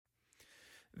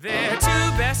They're two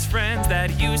best friends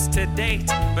that used to date,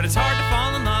 but it's hard to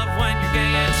fall in love when you're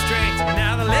gay and straight.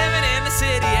 Now they're living in the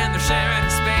city and they're sharing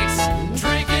space,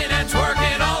 drinking and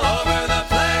twerking all over the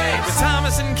place. With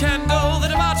Thomas and Kendall,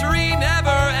 the debauchery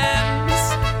never ends.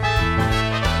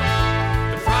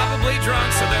 They're probably drunk,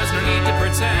 so there's no need to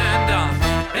pretend I'm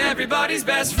everybody's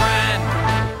best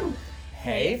friend.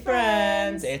 Hey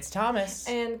friends, it's Thomas.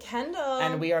 And Kendall.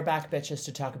 And we are back, bitches,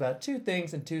 to talk about two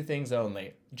things and two things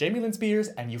only. Jamie Lynn Spears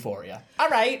and Euphoria. All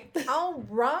right. All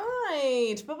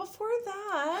right. But before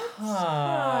that...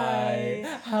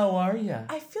 Hi. How are you?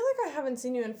 I feel like I haven't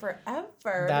seen you in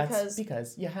forever. That's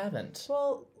because you haven't.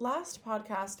 Well, last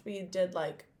podcast we did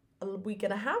like a week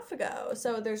and a half ago.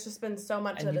 So there's just been so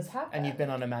much that has happened. And you've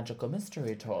been on a magical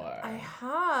mystery tour. I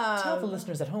have. Tell the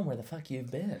listeners at home where the fuck you've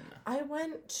been. I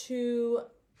went to...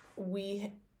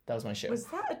 That was my shoe. Was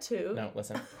that a two? No,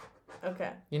 listen.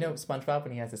 Okay. You know SpongeBob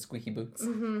when he has his squeaky boots?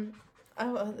 Mm-hmm.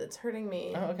 Oh, that's hurting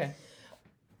me. Oh, okay.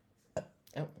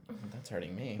 Oh, that's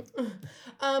hurting me.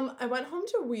 I went home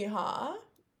to Weehaw.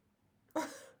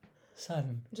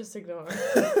 Son. Just ignore.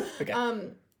 Okay.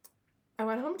 I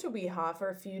went home to Weehaw for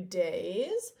a few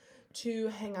days to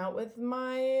hang out with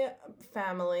my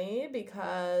family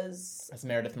because... As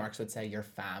Meredith Marks would say, your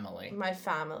family. My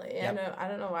family. Yep. I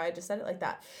don't know why I just said it like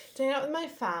that. To hang out with my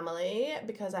family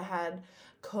because I had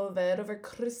COVID over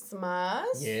Christmas.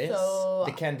 Yes. So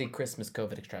the Candy Christmas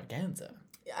COVID extravaganza.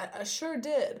 I sure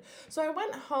did. So I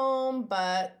went home,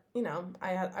 but, you know,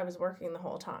 I was working the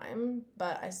whole time.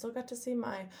 But I still got to see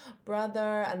my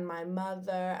brother and my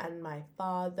mother and my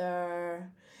father.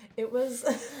 It was...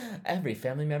 Every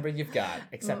family member you've got,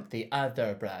 except the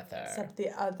other brother. Except the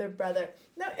other brother.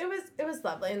 No, it was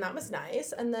lovely, and that was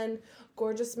nice. And then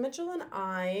gorgeous Mitchell and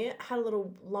I had a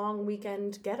little long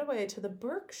weekend getaway to the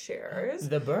Berkshires.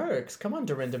 The Berks. Come on,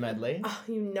 Dorinda Medley. Oh,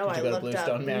 you know, Did you I go to looked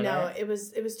Bluestone up. Manor? No, it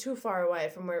was too far away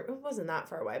from where... It wasn't that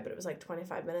far away, but it was like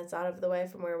 25 minutes out of the way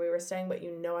from where we were staying. But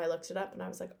you know, I looked it up, and I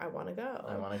was like, I want to go.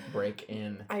 I want to break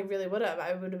in. I really would have.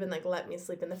 I would have been like, let me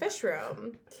sleep in the fish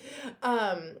room.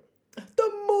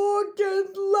 The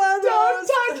Morgan letters. Don't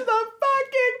touch the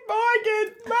fucking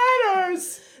Morgan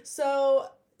letters. So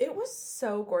it was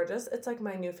so gorgeous. It's like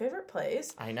my new favorite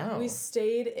place. I know. We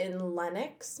stayed in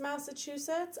Lenox,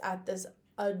 Massachusetts at this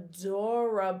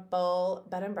adorable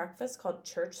bed and breakfast called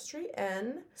Church Street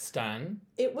Inn. Stun.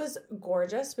 It was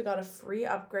gorgeous. We got a free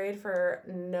upgrade for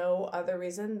no other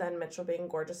reason than Mitchell being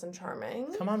gorgeous and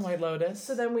charming. Come on, White Lotus.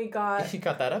 So then we got... You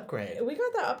got that upgrade. We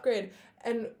got that upgrade.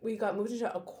 And we got moved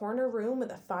into a corner room with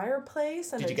a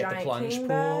fireplace and Did a you get the giant plunge king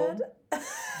pool? bed.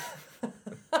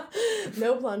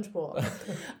 No plunge pool.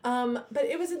 But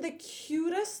it was in the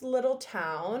cutest little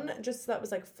town, just that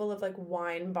was like full of like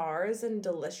wine bars and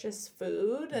delicious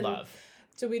food. And Love.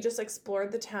 so we just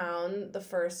explored the town the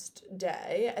first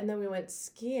day, and then we went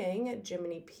skiing at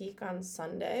Jiminy Peak on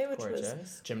Sunday, which Gorgeous.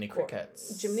 was Jiminy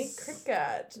Crickets. Jiminy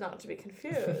Cricket, not to be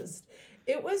confused.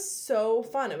 It was so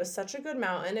fun. It was such a good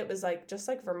mountain. It was like just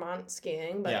like Vermont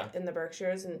skiing, but in the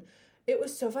Berkshires, and it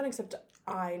was so fun. Except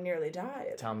I nearly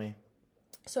died. Tell me.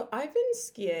 So I've been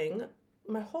skiing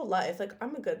my whole life. Like,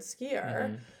 I'm a good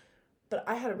skier, but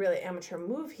I had a really amateur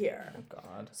move here. Oh,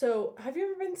 God. So have you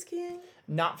ever been skiing?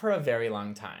 Not for a very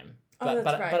long time. Oh,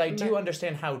 that's right. But I do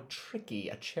understand how tricky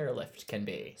a chairlift can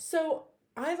be. So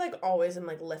I like always am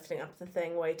like lifting up the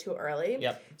thing way too early.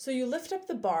 Yep. So you lift up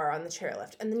the bar on the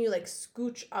chairlift, and then you like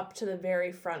scooch up to the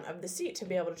very front of the seat to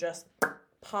be able to just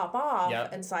pop off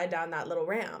and slide down that little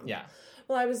ramp. Yeah.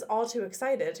 Well, I was all too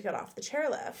excited to get off the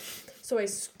chairlift. So I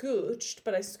scooched,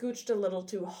 but I scooched a little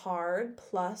too hard.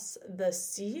 Plus, the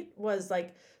seat was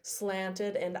like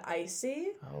slanted and icy.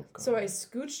 Oh, God. So I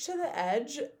scooched to the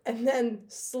edge, and then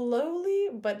slowly,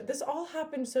 but this all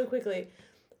happened so quickly.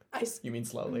 You mean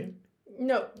slowly?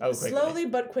 No, slowly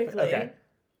but quickly. Okay.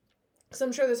 So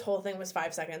I'm sure this whole thing was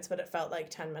 5 seconds, but it felt like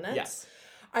 10 minutes. Yes.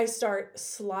 I start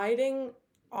sliding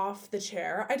off the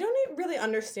chair. I don't even really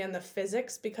understand the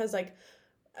physics because, like,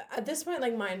 at this point,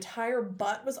 like, my entire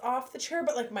butt was off the chair,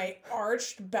 but, like, my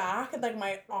arched back and, like,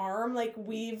 my arm, like,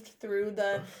 weaved through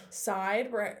the side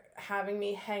were having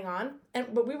me hang on.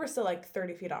 But we were still, like,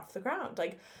 30 feet off the ground.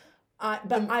 Like, I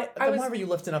was... Why were you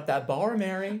lifting up that bar,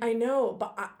 Mary? I know,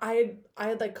 but I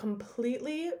had, like,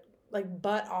 completely, like,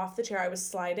 butt off the chair. I was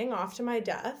sliding off to my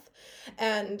death,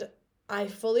 and I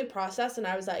fully processed, and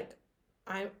I was like,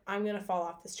 I'm gonna fall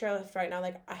off this chairlift right now.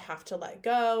 Like, I have to let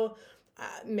go.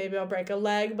 Maybe I'll break a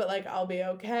leg, but, like, I'll be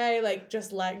okay. Like,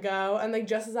 just let go. And, like,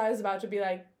 just as I was about to be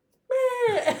like,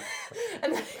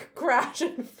 and then crash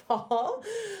and fall,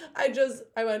 I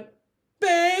went,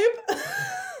 babe.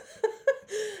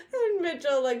 And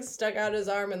Mitchell like stuck out his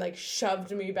arm and like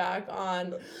shoved me back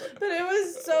on. But it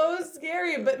was so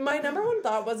scary. But my number one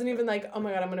thought wasn't even like, oh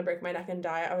my God, I'm going to break my neck and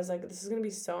die. I was like, this is going to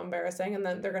be so embarrassing. And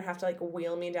then they're going to have to like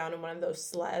wheel me down in one of those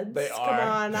sleds. They are. Come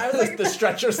on. I was like, the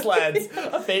stretcher sleds.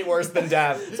 A fate worse than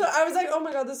death. So I was like, oh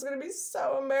my God, this is going to be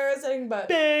so embarrassing. But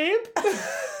Babe.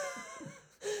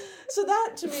 so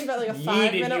that to me felt like a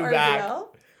Yeeted 5-minute you ordeal. back.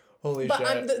 Holy But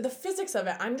shit. the physics of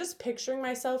it, I'm just picturing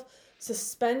myself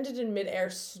suspended in midair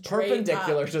straight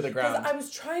Perpendicular up. to the ground. 'Cause I was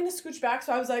trying to scooch back,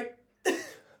 so I was like,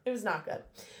 it was not good.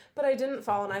 But I didn't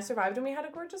fall and I survived and we had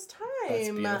a gorgeous time. That's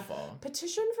beautiful.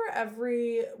 Petition for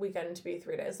every weekend to be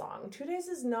 3 days long. 2 days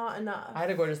is not enough. I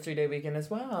had a gorgeous 3-day weekend as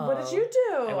well. What did you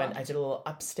do? I did a little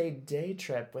upstate day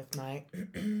trip with my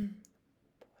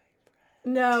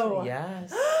No.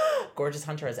 Yes. Gorgeous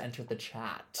Hunter has entered the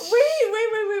chat. Wait.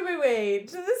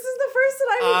 This is the first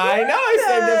that I know, I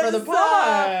saved it for the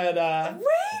pod. Wait,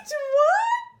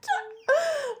 what?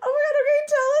 Oh my God, okay,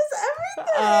 tell us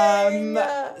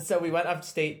everything. So we went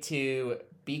upstate to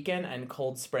Beacon and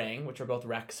Cold Spring, which were both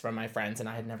wrecks from my friends, and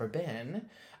I had never been.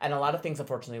 And a lot of things,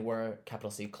 unfortunately, were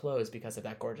capital C closed because of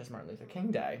that gorgeous Martin Luther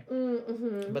King Day.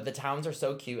 Mm-hmm. But the towns are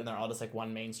so cute, and they're all just like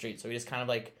one main street. So we just kind of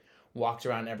like walked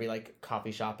around every like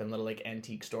coffee shop and little like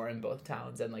antique store in both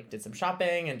towns, and like did some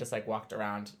shopping and just like walked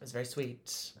around. It was very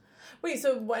sweet. Wait,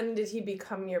 so when did he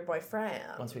become your boyfriend?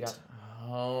 Once we got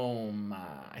home,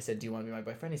 I said, "Do you want to be my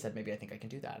boyfriend?" He said, "Maybe I think I can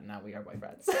do that." And now we are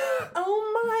boyfriends.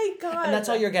 Oh my God. And that's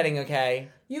all you're getting, okay?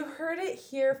 You heard it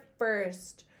here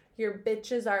first. Your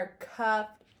bitches are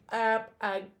cuffed up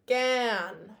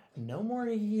again. No more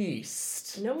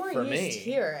yeast. No more for yeast me.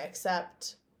 here,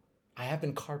 except I have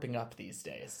been carving up these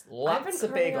days. I've Lots been of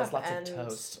carving bagels, up lots of and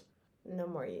toast. no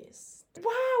more yeast. Wow,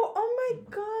 oh my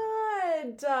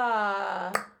God.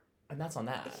 And that's on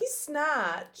that. He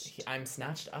snatched. I'm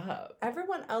snatched up.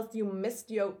 Everyone else, you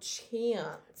missed your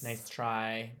chance. Nice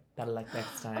try. Better luck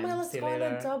next time. Oh my God, let's See you go on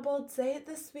later. a double date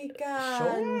this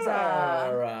weekend.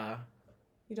 Sure.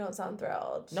 You don't sound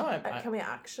thrilled. No, Can we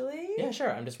actually? Yeah,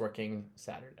 sure. I'm just working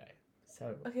Saturday.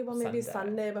 So Okay, well, maybe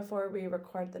Sunday before we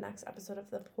record the next episode of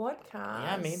the podcast.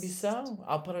 Yeah, maybe so.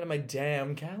 I'll put it in my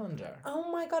damn calendar.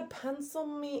 Oh my God, pencil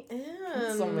me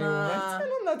in. Something right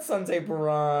on that Sunday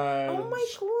brunch. Oh my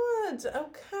God.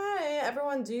 Okay,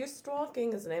 everyone, do your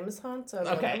stalking. His name is Hunter.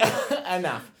 Okay,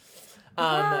 enough.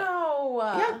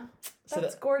 Wow. Yeah.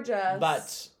 That's gorgeous.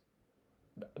 But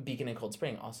Beacon and Cold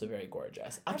Spring, also very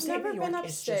gorgeous. Upstate never New York been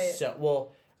is just upstate. so...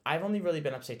 Well, I've only really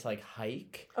been upstate to, like,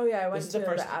 hike. Oh yeah, I went This is to the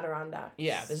first- the Adirondacks.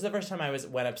 Yeah, this is the first time I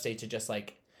went upstate to just,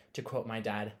 like, to quote my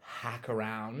dad, hack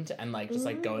around and, like, just,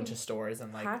 like, go into stores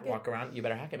and, like, Hack it. walk around. You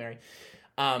better hack it, Mary.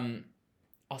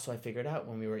 Also, I figured out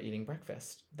when we were eating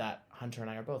breakfast that Hunter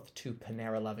and I are both two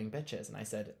Panera-loving bitches. And I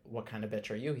said, what kind of bitch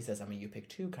are you? He says, I'm a you pick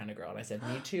two kind of girl. And I said,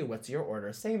 me too. What's your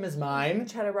order? Same as mine.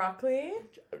 Cheddar broccoli.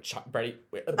 Brady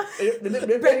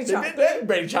chocolate.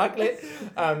 Brady chocolate.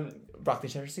 Broccoli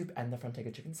cheddar soup and the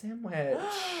Frontega chicken sandwich.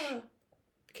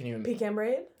 Can you... Pecan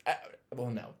braid. well,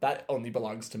 no. That only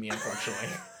belongs to me, unfortunately.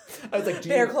 I was like,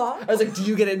 Bear claw. I was like, do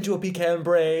you get into a pecan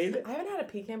braid? I haven't had a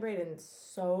pecan braid in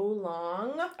so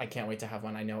long. I can't wait to have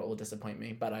one. I know it will disappoint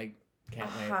me, but I can't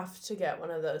I wait. have to get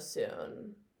one of those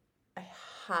soon. I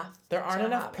have There aren't to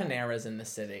enough have it. Paneras in the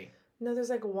city. No, there's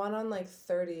like one on like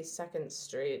 32nd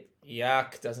Street.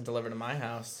 Yuck, doesn't deliver to my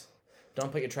house.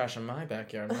 Don't put your trash in my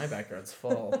backyard. My backyard's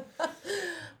full.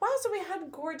 Wow, so we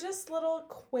had gorgeous little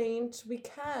quaint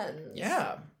weekends.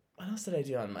 Yeah. What else did I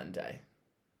do on Monday?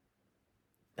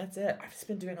 That's it. I've just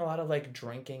been doing a lot of like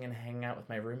drinking and hanging out with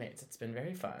my roommates. It's been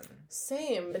very fun.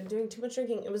 Same. Been doing too much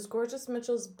drinking. It was Gorgeous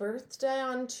Mitchell's birthday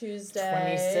on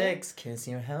Tuesday. 26. Kiss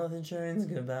your health insurance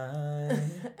goodbye.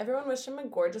 Everyone wish him a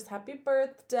gorgeous happy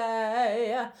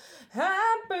birthday.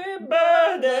 Happy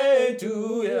Birthday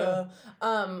to you.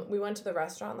 We went to the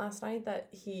restaurant last night that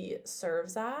he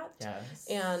serves at. Yes.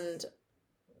 And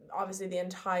obviously the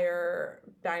entire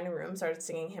dining room started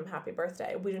singing him happy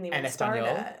birthday. We didn't even En start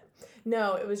español? it.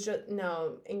 No, it was just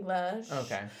English.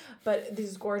 Okay. But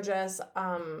these gorgeous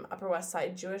Upper West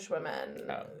Side Jewish women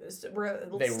were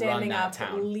They run standing that up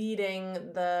town. leading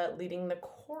the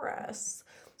chorus.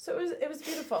 So it was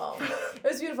beautiful. It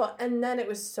was beautiful. And then it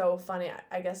was so funny.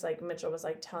 I guess like Mitchell was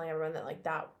like telling everyone that like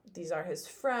these are his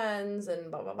friends and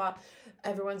blah blah blah.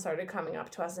 Everyone started coming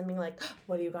up to us and being like,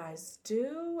 what do you guys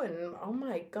do? And oh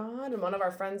my God. And one of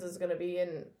our friends is gonna be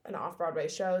in an off-Broadway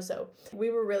show. So we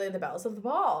were really the belles of the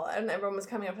ball. And everyone was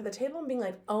coming up to the table and being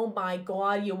like, oh my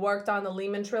God, you worked on the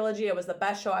Lehman trilogy. It was the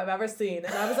best show I've ever seen.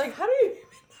 And I was like, how do you even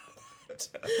know that?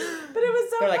 But it was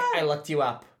so They're like, fun. I looked you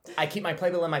up. I keep my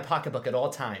playbill in my pocketbook at all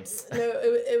times. No,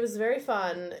 it was very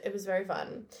fun. It was very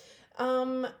fun.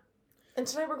 And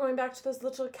tonight we're going back to those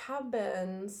little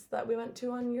cabins that we went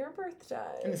to on your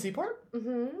birthday. In the seaport?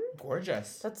 Mm-hmm.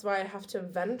 Gorgeous. That's why I have to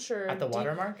venture At the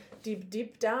watermark?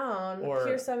 deep down. Or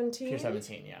Pier 17. Pier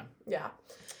 17, yeah. Yeah.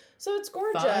 So it's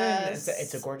gorgeous. Fun.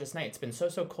 It's a gorgeous night. It's been so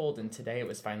cold, and today it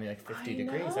was finally like 50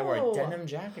 degrees. I wore a denim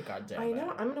jacket, goddammit. I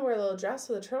know. I'm gonna wear a little dress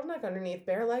with a turtleneck underneath,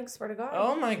 bare legs, swear to God.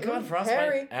 Oh my God, frostbite.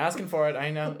 hairy. Asking for it,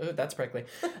 I know. Ooh, that's prickly.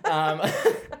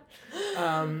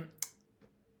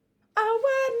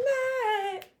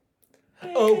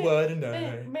 Oh, what a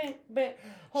night.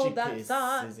 Hold that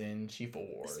thought. She pisses and she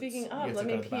forwards. Speaking You of, have let to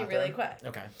me go to the pee bathroom? really quick.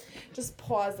 Okay. Just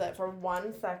pause it for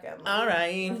 1 second. All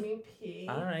right. Let me pee.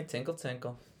 All right, tinkle,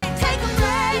 tinkle. Take a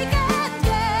break and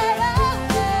get away.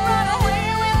 Run away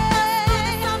with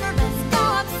us. Summer, let's go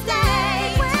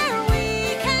upstate where we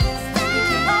can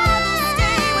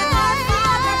stay with our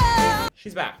father.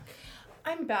 She's back.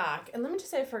 I'm back, and let me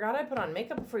just say, I forgot I put on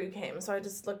makeup before you came, so I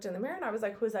just looked in the mirror and I was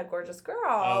like, "Who's that gorgeous girl?"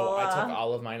 Oh, I took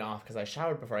all of mine off because I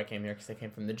showered before I came here because I came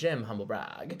from the gym, humble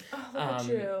brag. Oh, look at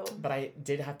you. But I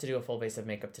did have to do a full face of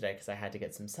makeup today because I had to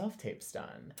get some self-tapes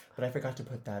done. But I forgot to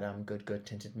put that good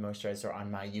tinted moisturizer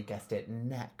on my, you guessed it,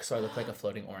 neck, so I look like a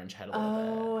floating orange head a little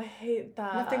Oh, I bit. hate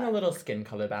that. Nothing a little skin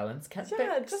color balance can't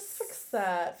Yeah, fix. just fix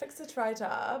that. Fix it right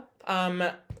up.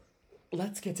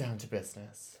 Let's get down to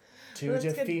business.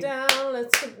 Let's get down the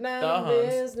to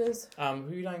Huns. business. Who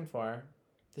are you dying for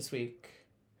this week?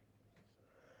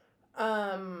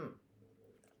 Let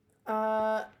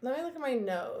me look at my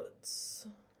notes.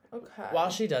 Okay. While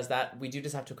she does that, we do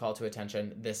just have to call to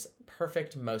attention this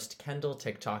perfect, most Kendall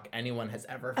TikTok anyone has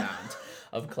ever found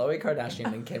of Khloe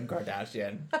Kardashian and Kim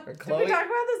Kardashian. Or Did we talk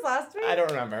about this last week? I don't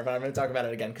remember, but I'm going to talk about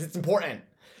it again because it's important.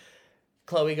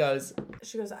 Khloe goes,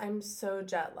 She goes, I'm so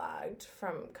jet lagged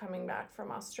from coming back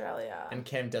from Australia. and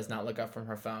Kim does not look up from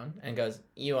her phone and goes,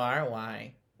 you are?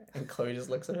 Why? And Khloe just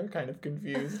looks at her kind of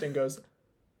confused and goes,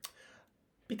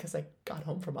 because I got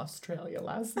home from Australia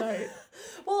last night.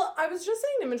 Well, I was just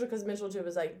saying to Mitchell because Mitchell too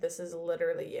was like, this is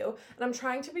literally you. And I'm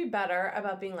trying to be better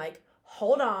about being like,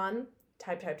 hold on.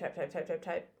 Type.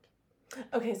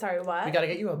 Okay, sorry, what? We got to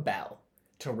get you a bell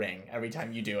to ring every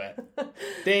time you do it.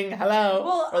 Ding, hello.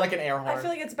 Well, or like an air horn. I feel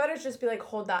like it's better to just be like,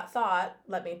 hold that thought.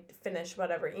 Let me finish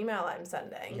whatever email I'm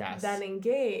sending. Yes. Then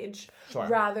engage. Sure.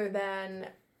 Rather than.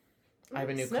 I have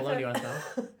a new sniff cologne. it. You want to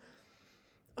smell?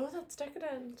 Oh, that's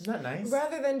decadent. Isn't that nice?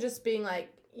 Rather than just being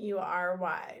like, you are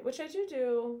why, which I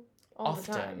do all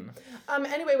the time.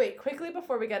 Often. Anyway, wait, quickly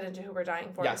before we get into who we're dying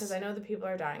for, Yes. because I know the people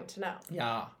are dying to know.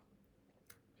 Yeah.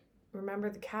 Remember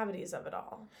the cavities of it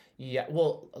all. Yeah.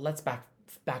 Well, let's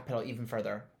backpedal even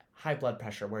further. High blood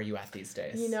pressure. Where are you at these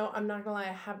days? You know, I'm not gonna lie,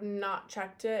 I have not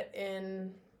checked it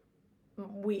in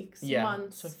weeks, Yeah.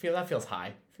 months. So that feels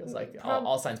high. Feels like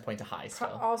all signs point to high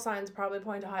still. All signs probably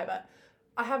point to high, but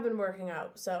I have been working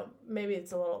out, so maybe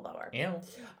it's a little lower. Ew.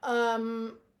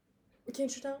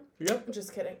 Can't you tell? Yep. I'm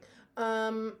just kidding.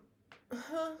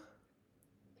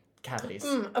 Cavities.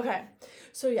 Okay.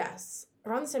 So yes,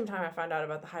 around the same time I found out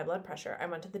about the high blood pressure, I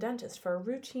went to the dentist for a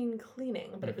routine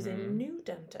cleaning, but it was a new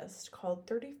dentist called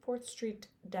 34th Street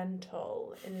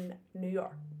Dental in New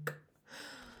York.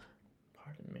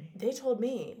 Pardon me. They told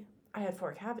me I had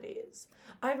 4 cavities.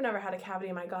 I've never had a cavity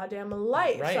in my goddamn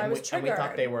life, Right. so I and was we triggered.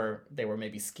 thought they were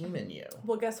maybe scheming you.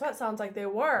 Well, guess what? Sounds like they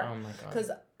were. Oh my God.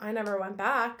 Because I never went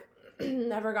back,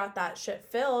 never got that shit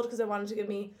filled because they wanted to give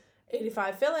me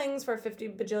 85 fillings for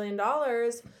 $50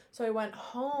 bajillion. So I went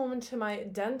home to my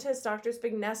dentist, Dr.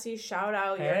 Spignessi. Shout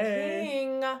out, your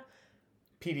king.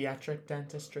 Pediatric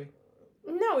dentistry.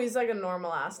 No, he's like a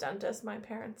normal ass dentist. My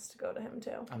parents go to him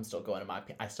too. I'm still going to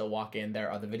I still walk in. There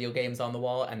are the video games on the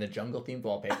wall and the jungle themed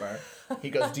wallpaper. He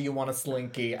goes, "Do you want a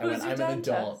slinky?" I Who's went, your "I'm an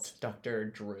adult." dentist? Dr.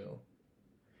 Drew.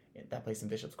 That place in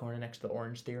Bishop's Corner next to the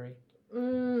Orange Theory.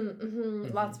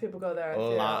 Lots of people go there. I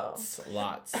feel.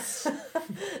 Lots.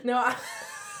 No,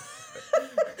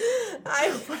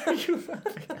 What are you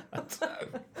laughing at?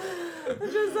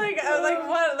 just like I was like,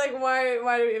 what? Like,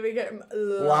 why do we even get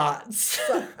Lots.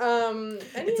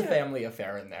 It's It's a family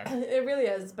affair in there. It really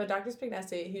is. But Dr.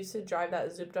 Spignessi, he used to drive that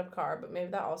zooped up car, but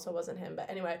maybe that also wasn't him. But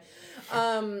anyway,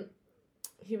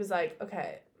 he was like,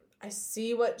 okay, I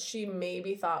see what she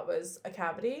maybe thought was a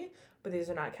cavity, but these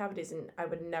are not cavities, and I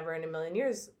would never in a million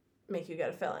years make you get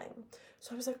a filling.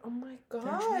 So I was like, oh my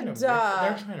God.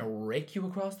 They're trying to rake you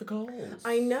across the coals.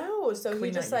 I know. So Clean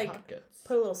he just out your like pockets.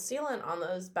 put a little sealant on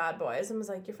those bad boys and was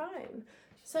like, you're fine.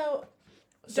 So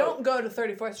don't go to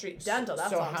 34th Street Dental. That's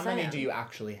so all I'm how saying. many do you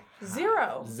actually have?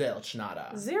 0. Zilch,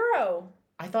 nada. 0.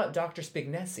 I thought Dr.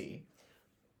 Spignessi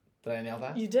Did I nail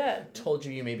that? You did. Told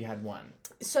you maybe had one.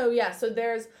 So yeah, so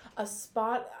there's a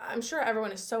spot. I'm sure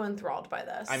everyone is so enthralled by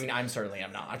this. I mean, I'm certainly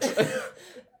am not.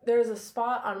 There's a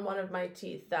spot on one of my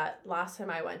teeth that last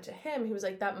time I went to him, he was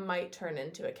like, that might turn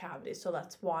into a cavity, so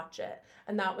let's watch it.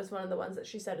 And that was one of the ones that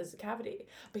she said is a cavity.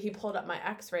 But he pulled up my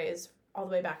x-rays all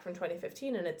the way back from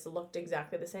 2015, and it's looked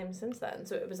exactly the same since then.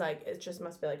 So it was like, it just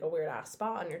must be like a weird ass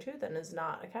spot on your tooth and is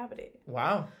not a cavity.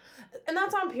 Wow. And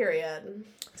that's on period.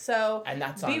 So And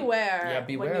that's beware. Yeah,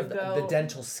 beware when of you the go,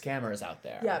 dental scammers out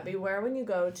there. Yeah, beware when you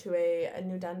go to a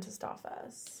new dentist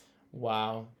office.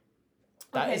 Wow.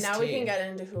 That Okay, is now we tea. can get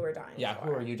into who we're dying Yeah, for.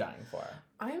 who are you dying for?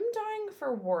 I'm dying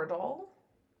for Wordle.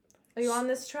 Are you on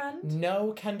this trend?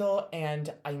 No, Kendall,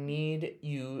 and I need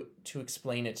you to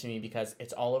explain it to me because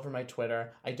it's all over my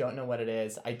Twitter. I don't know what it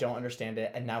is. I don't understand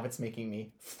it, and now it's making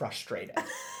me frustrated.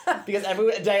 Because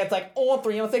every day it's like,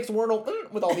 306 Wordle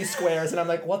with all these squares, and I'm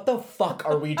like, what the fuck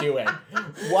are we doing?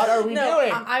 What are we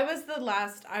doing? I was the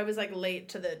last. I was like late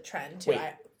to the trend too. Wait,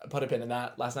 put a pin in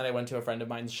that. Last night I went to a friend of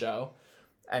mine's show,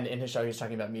 and in his show he was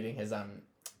talking about meeting his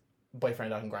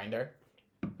boyfriend on Grindr.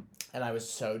 And I was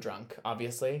so drunk,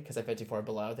 obviously, because at 54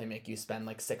 Below, they make you spend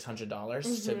like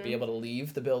 $600 to be able to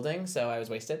leave the building. So I was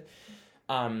wasted.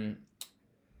 And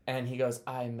he goes,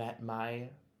 I met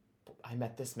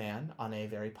this man on a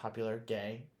very popular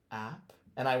gay app.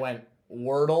 And I went,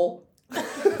 Wordle?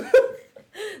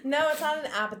 No, it's not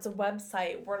an app. It's a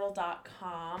website.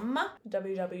 Wordle.com.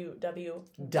 www.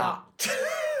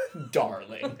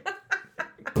 Darling.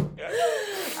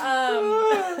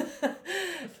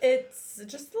 It's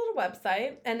just a little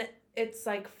website, and it's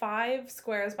like 5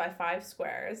 squares by 5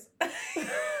 squares. I'm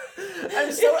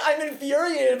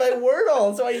infuriated by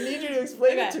Wordle, so I need you to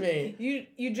explain it to me.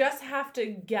 You just have to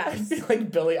I guess. feel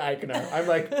like Billy Eichner. I'm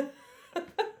like,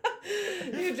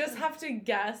 You just have to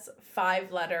guess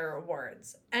 5-letter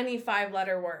words. Any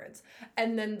 5-letter words.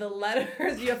 And then the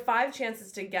letters, you have 5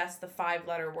 chances to guess the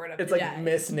 5-letter word of it's the like day.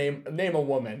 name a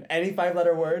woman. Any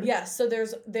 5-letter word? Yes, so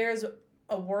there's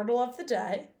a wordle of the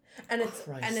day, and it's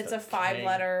Christ, a okay.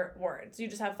 5-letter word. So you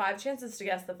just have 5 chances to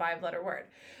guess the 5-letter word.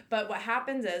 But what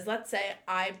happens is, let's say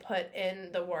I put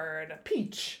in the word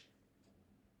Peach.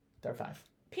 There are 5.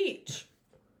 peach.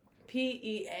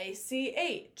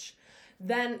 Peach.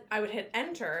 Then I would hit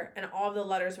enter, and all of the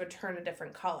letters would turn a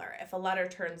different color. If a letter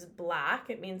turns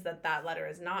black, it means that that letter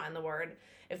is not in the word.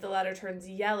 If the letter turns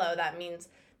yellow, that means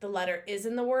the letter is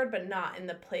in the word, but not in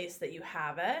the place that you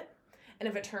have it. And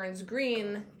if it turns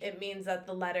green, it means that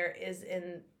the letter is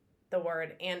in the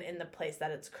word and in the place that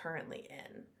it's currently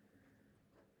in.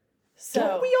 So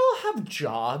Don't we all have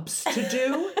jobs to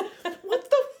do? What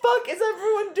the fuck is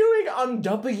everyone doing on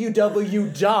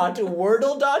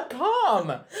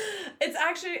www.wordle.com?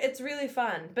 it's really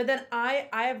fun. But then I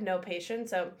have no patience.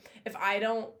 So if I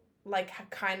don't like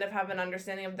kind of have an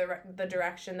understanding of the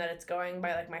direction that it's going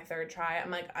by like my 3rd try,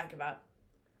 I'm like, I give up.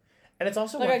 And it's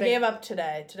also Like one I thing... gave up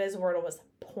today. Today's wordle was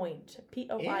point. Point.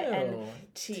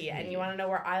 Ew. And you want to know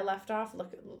where I left off?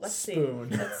 Let's Spoon.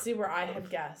 see. Let's see where I had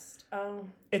guessed. Oh.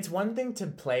 It's one thing to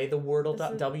play the Wordle.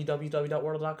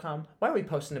 www.wordle.com. Why are we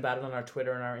posting about it on our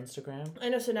Twitter and our Instagram? I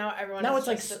know, so now everyone Now is it's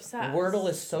like just obsessed. Wordle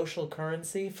is social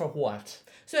currency for what?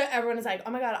 So everyone is like,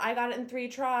 oh my god, I got it in 3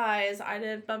 tries. I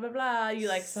did blah, blah, blah. You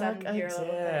like Suck send a your little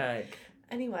thing. dick.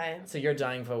 Anyway. So you're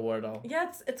dying for Wordle.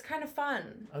 Yeah, it's kind of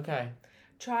fun. Okay.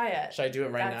 Try it. Should I do it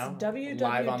right That's now?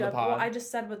 Live on the pod? Well, I just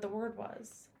said what the word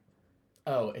was.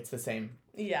 Oh, it's the same.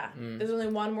 Yeah. Mm. There's only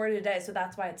one word a day, so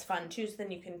that's why it's fun too. So then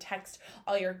you can text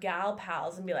all your gal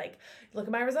pals and be like, look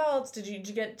at my results. Did you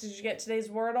get today's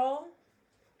Wordle?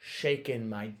 Shaking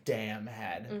my damn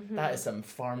head. Mm-hmm. That is some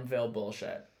Farmville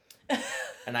bullshit.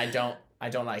 And I don't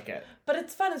like it. But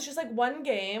it's fun. It's just like one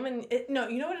game, and you know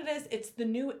what it is? It's the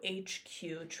new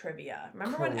HQ trivia.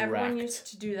 Remember when everyone Correct. used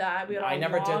to do that? We would all I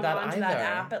never did log that onto that either.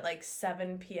 app at like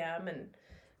 7 p.m. and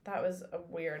that was a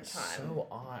weird time. So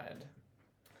odd.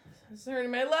 It's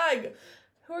hurting my leg.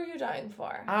 Who are you dying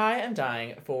for? I am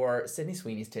dying for Sydney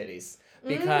Sweeney's titties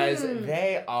because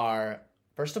they are,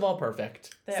 first of all,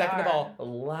 perfect. They Second of are. all,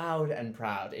 loud and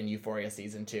proud in Euphoria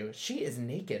season 2. She is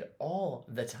naked all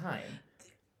the time.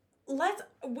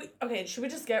 Should we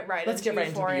just get right Let's into get right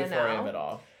into the Euphoria Euphoria now? of it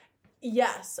all.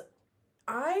 Yes.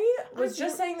 I was do-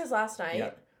 just saying this last night.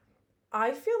 Yep.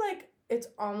 I feel like it's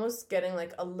almost getting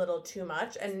like a little too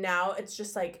much, and now it's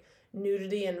just like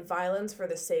nudity and violence for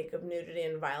the sake of nudity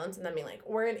and violence, and then being like,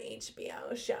 we're an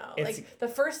HBO show. It's- like the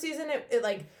first season it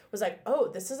like was like, oh,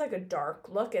 this is like a dark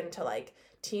look into like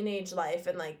teenage life,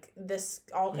 and like this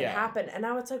all can Yeah. happen, and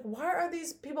now it's like, why are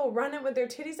these people running with their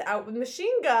titties out with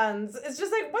machine guns? It's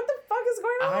just like, what the fuck is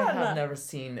going on? I have never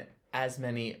seen as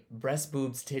many breast,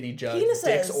 boobs, titty, jugs, Penises.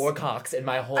 dicks, or cocks in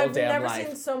my whole I've damn never life.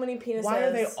 seen so many penises. Why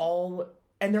are they all?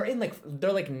 And they're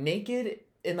naked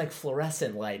in like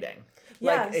fluorescent lighting.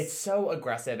 Like, Yes. it's so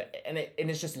aggressive, and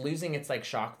it's just losing its, like,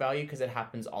 shock value because it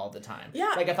happens all the time.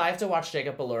 Yeah. Like, if I have to watch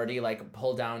Jacob Elordi, like,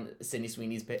 pull down Sydney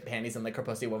Sweeney's panties and lick her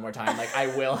pussy one more time, like, I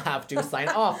will have to sign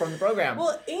off from the program.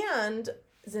 Well, and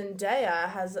Zendaya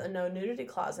has a no nudity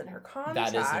clause in her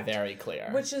contract. That is very clear.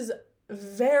 Which is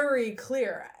very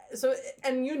clear. So,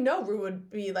 and Rue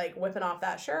would be, like, whipping off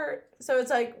that shirt. So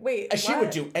it's like, wait, She what? would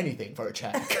do anything for a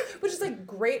check. Which is, like,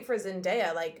 great for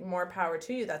Zendaya. Like, more power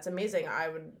to you. That's amazing. I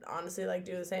would honestly, like,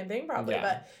 do the same thing probably.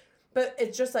 Yeah. But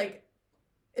it's just like,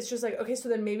 okay, so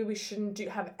then maybe we shouldn't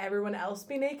have everyone else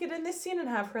be naked in this scene and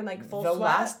have her in, like, full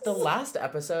sweats. The last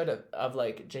episode of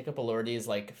like, Jacob Elordi's,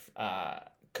 like,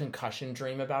 concussion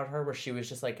dream about her, where she was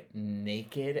just, like,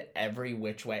 naked every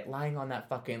which way, lying on that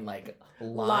fucking, like,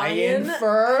 lion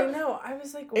fur. I know. I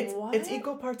was like, It's what? it's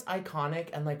equal parts iconic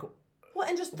and, like, Well,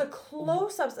 and just the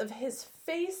close-ups of his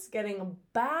face getting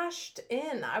bashed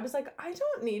in. I was like, I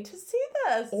don't need to see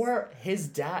this. or his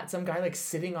dad, some guy, like,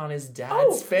 sitting on his dad's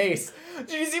Oh. face.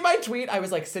 Did you see my tweet? I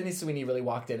was like, Sydney Sweeney really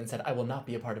walked in and said, I will not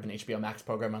be a part of an HBO Max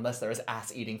program unless there is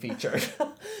ass eating featured.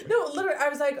 No, literally, I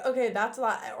was like, okay, that's a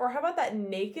lot. Or how about that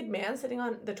naked man sitting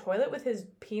on the toilet with his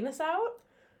penis out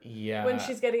Yeah. when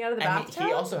she's getting out of the and bathtub?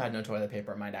 he also had no toilet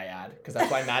paper, might I add, because that's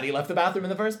why Maddie left the bathroom in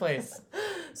the first place.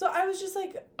 So I was just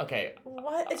like, Okay,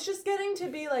 what? It's just getting to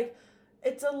be like,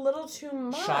 it's a little too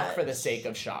much. shock for the sake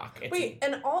of shock. It's Wait,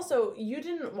 and also, you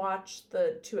didn't watch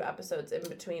the 2 episodes in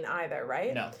between either,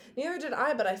 right? No. Neither did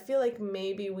I, but I feel like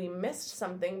maybe we missed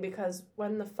something because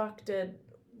when the fuck did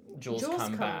Jules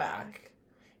come back.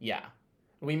 Yeah.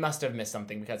 We must have missed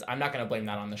something because I'm not going to blame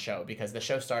that on the show because the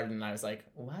show started and I was like,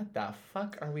 what the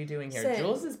fuck are we doing here? Same.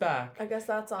 Jules is back. I guess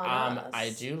that's on us.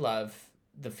 I do love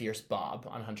the fierce Bob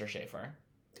on Hunter Schafer.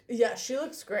 Yeah, she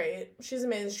looks great. She's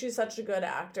amazing. She's such a good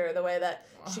actor. The way that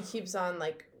she keeps on,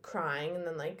 like, crying and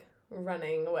then, like,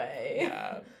 running away.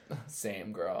 Yeah.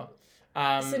 Same girl.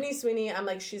 Sydney Sweeney, I'm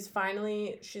like, she's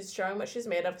showing what she's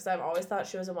made of because I've always thought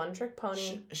she was a one-trick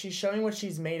pony. She's showing what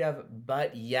she's made of,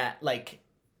 but yet, like,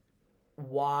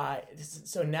 why?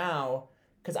 So now,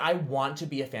 because I want to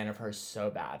be a fan of hers so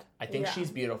bad. I think Yeah. she's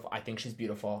beautiful. I think she's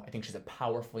beautiful. I think she's a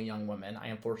powerful young woman. I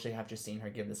unfortunately have just seen her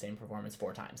give the same performance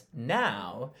 4 times.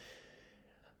 Now,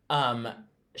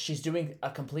 she's doing a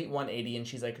complete 180 and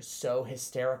she's, like, so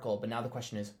hysterical. But now the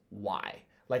question is, why?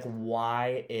 Like,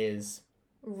 why is...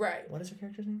 Right. What is her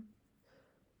character's name?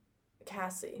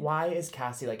 Cassie. Why is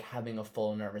Cassie, like, having a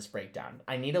full nervous breakdown?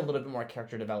 I need a little bit more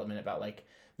character development about, like,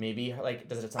 maybe, like,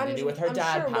 does it have something to do with her I'm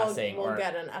dad sure passing? We'll or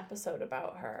get an episode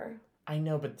about her. I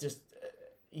know, but just,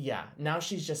 yeah. Now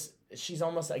she's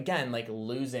almost, again, like,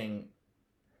 losing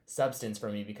substance for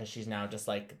me because she's now just,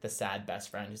 like, the sad best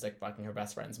friend who's, like, fucking her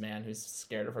best friend's man, who's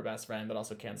scared of her best friend, but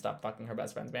also can't stop fucking her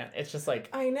best friend's man. It's just, like...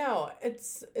 I know.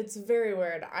 It's very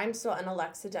weird. I'm still an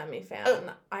Alexa Demi fan. Oh,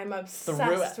 I'm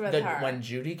obsessed with her. When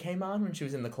Judy came on, when she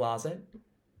was in the closet...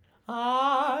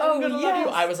 I'm Oh, gonna love yes.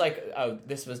 you. I was like, oh,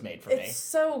 this was made for me. It's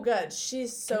so good.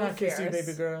 She's so Can I fierce. kiss you,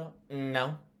 baby girl?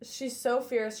 No. She's so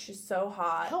fierce. She's so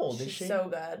hot. How old is she's she? so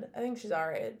good. I think she's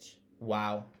our age.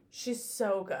 Wow. She's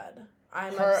so good.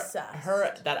 I'm Her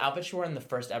obsessed. that outfit she wore in the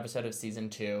first episode of season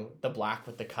 2, the black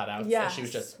with the cutouts. Yes. And she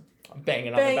was just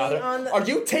banging Banging on the bathroom. on the- Are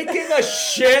you taking a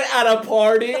shit at a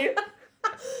party?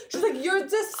 She's like, you're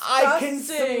disgusting. I can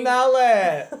smell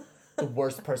it. The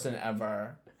worst person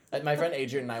ever. Like, my friend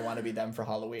Adrian and I want to be them for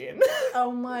Halloween. Oh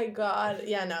my god.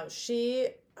 Yeah, no.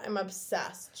 I'm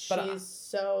obsessed. But, She's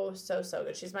so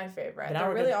good. She's my favorite. But now They're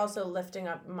we're really gonna- also lifting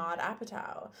up Maud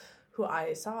Apatow, who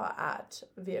I saw at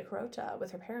Via Carota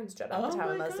with her parents, Judd Oh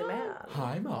Apatow and my Leslie God. Mann.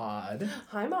 Hi, Maud.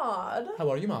 Hi, Maud. How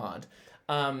are you, Maud?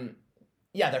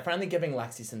 Yeah, they're finally giving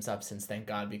Lexi some substance, thank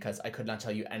God, because I could not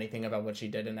tell you anything about what she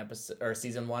did in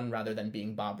season 1 rather than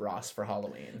being Bob Ross for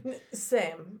Halloween.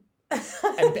 Same. And I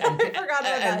forgot about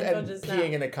that until and just peeing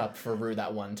now. in a cup for Rue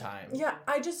that one time. Yeah,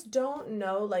 I just don't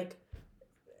know, like,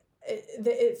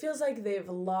 it feels like they've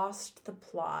lost the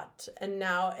plot, and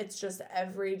now it's just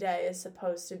every day is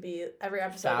supposed to be, every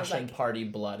episode Fashion, is like, party,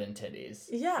 blood, and titties.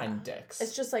 Yeah. And dicks.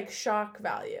 it's just like shock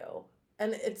value.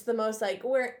 And it's the most like,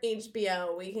 we're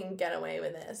HBO, we can get away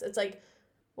with this. It's like,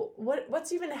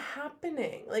 what's even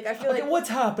happening? Like, I feel Okay, like... what's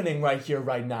happening right here,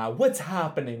 right now? What's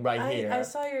happening right here? I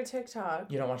saw your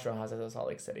TikTok. You don't watch Real Housewives of Salt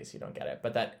Lake City, so you don't get it.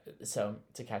 But so,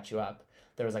 to catch you up,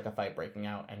 there was like a fight breaking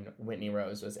out, and Whitney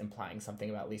Rose was implying something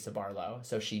about Lisa Barlow.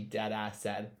 So she dead ass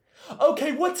said,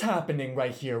 okay, what's happening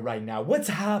right here, right now? What's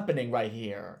happening right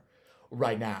here,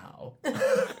 right now?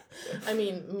 I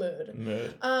mean, mood.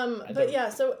 Mood. But don't- yeah,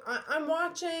 so I'm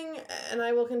watching, and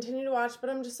I will continue to watch, but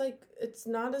I'm just like, it's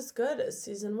not as good as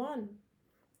season 1.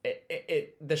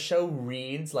 The show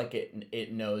reads like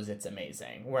it knows it's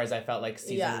amazing, whereas I felt like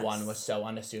season Yes. 1 was so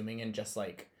unassuming and just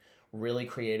like really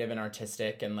creative and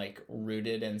artistic and like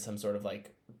rooted in some sort of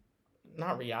like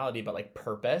not reality but like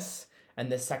purpose.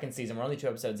 And this second season, we're only 2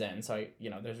 episodes in, so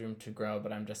there's room to grow,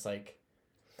 but I'm just like,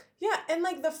 Yeah, and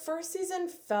like the first season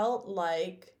felt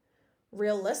like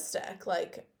realistic,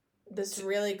 like this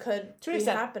really could to an be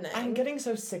extent, happening. I'm getting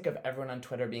so sick of everyone on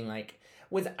Twitter being like,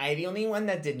 was I the only one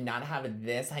that did not have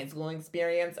this high school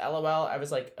experience? LOL. I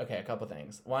was like, okay, a couple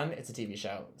things. 1, it's a TV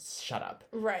show. Shut up.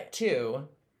 Right. 2,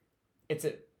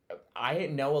 I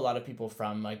know a lot of people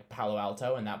from like Palo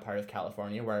Alto and that part of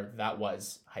California where that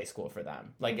was high school for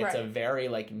them. Like it's a Right. very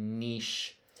like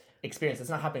niche experience. It's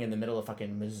not happening in the middle of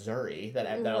fucking Missouri that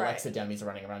Right. Alexa Demi's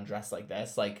running around dressed like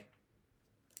this. Like,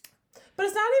 But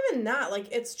it's not even that.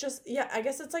 Like, it's just, yeah, I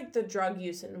guess it's like the drug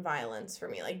use and violence for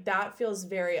me. Like, that feels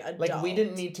very adult. like we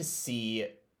didn't need to see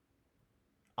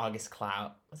August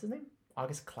Cloud. What's his name?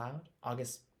 August Cloud?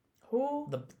 August, Who?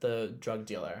 the drug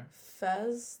dealer.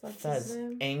 Fez? That's his Fez.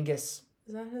 name? Angus.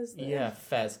 Is that his name? Yeah,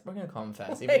 Fez. We're going to call him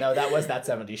Fez, Wait. even though that was that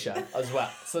 70s show as well.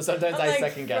 So sometimes I'm I like,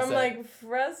 second guess from it. like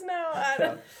Fresno. I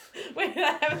don't... Wait,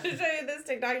 I have to show you this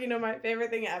TikTok. You know, my favorite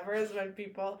thing ever is when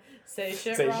people say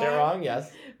shit Say wrong. shit wrong,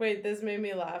 yes. Wait, this made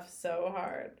me laugh so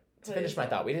hard. To finish Please my don't.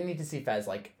 thought, we didn't need to see Fez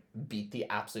like beat the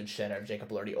absolute shit out of Jacob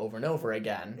Elordi over and over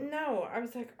again. No, I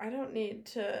was like, I don't need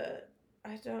to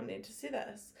see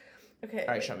this. Okay. All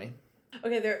right, wait. show me.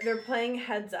 Okay, they're playing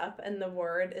Heads Up, and the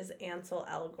word is Ansel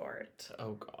Elgort.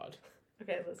 Oh God.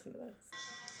 Okay, listen to this.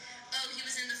 Oh, he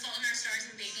was in The Fault in Our Stars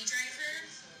and Baby Driver?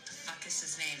 The fuck is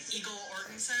his name? Eagle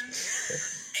Ortonson?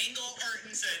 Angle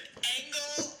Ortonson.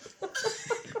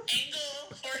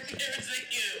 Angle Horton, there's a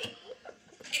U.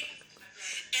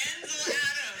 Ansel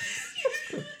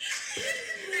Adams.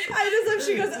 I just hope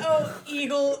she goes, oh,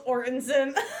 Eagle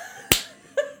Ortonson.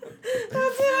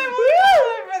 That's what I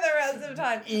want for the rest of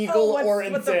time. Eagle What the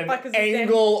Ortonson. fuck is his name?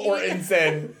 Angle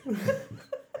Ortonson.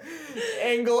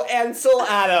 Angle Ansel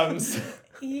Adams.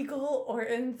 Eagle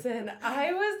Ortonson.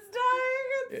 I was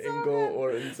dying. It's so Angle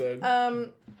good. Ortonson.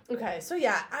 Okay, so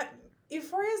yeah,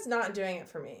 Euphoria's not doing it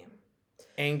for me.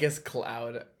 Angus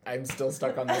Cloud. I'm still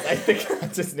stuck on this. I think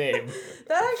that's his name.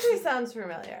 That actually sounds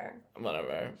familiar.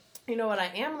 Whatever. You know what I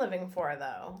am living for,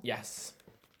 though? Yes.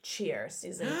 Cheer,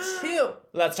 season 2.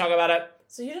 Let's talk about it.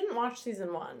 So you didn't watch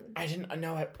season 1. I didn't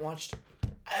know I watched.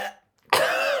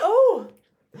 Oh!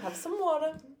 Have some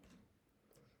water.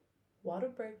 Water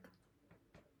break.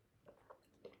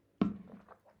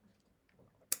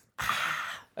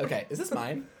 Okay, is this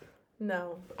mine?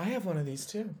 No. I have one of these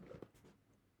too.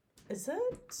 Is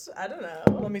it? I don't know.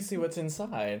 Let me see what's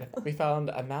inside. We found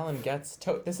a Malin Getz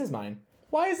tote. This is mine.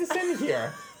 Why is this in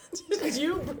here? Did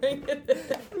you bring it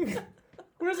in?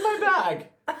 Where's my bag?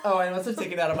 Oh, I must have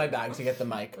taken it out of my bag to get the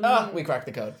mic. Ah, we cracked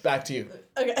the code. Back to you.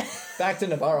 Okay. Back to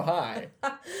Navarro High.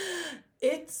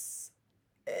 It's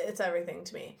everything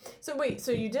to me. So wait,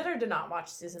 so you did or did not watch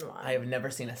season 1? I have never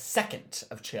seen a second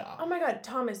of Chia. Oh my god,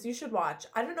 Thomas, you should watch.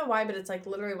 I don't know why, but it's like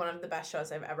literally one of the best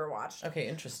shows I've ever watched. Okay,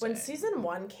 interesting. When season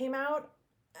 1 came out,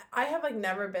 I have like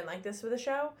never been like this with a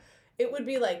show. It would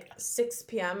be like 6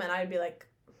 p.m. and I'd be like,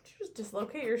 did you just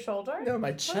dislocate your shoulder? No, my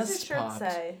What does chest your shirt popped.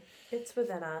 say? It's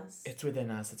within us. It's within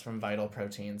us. It's from Vital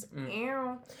Proteins.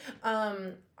 Ew.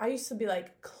 I used to be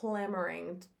like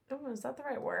clamoring. Oh, is that the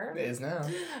right word? It is now.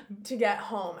 To get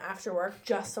home after work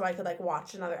just so I could like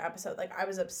watch another episode. Like I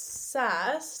was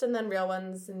obsessed. And then Real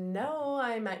Ones, no,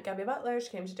 I met Gabby Butler. She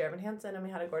came to Dear Evan Hansen and we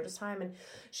had a gorgeous time. And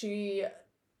she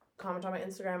commented on my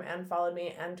Instagram and followed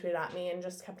me and tweeted at me and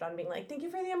just kept on being like, thank you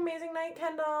for the amazing night,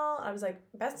 Kendall. I was like,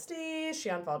 bestie. She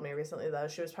unfollowed me recently though.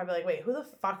 She was probably like, wait, who the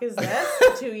fuck is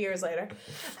this? 2 years later.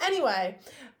 Anyway,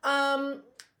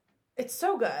 it's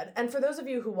so good. And for those of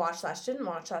you who watched / didn't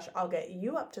watch / I'll get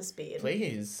you up to speed.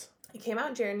 Please. It came out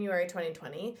in January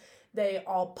 2020. They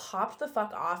all popped the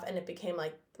fuck off and it became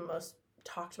like the most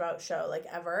talked about show like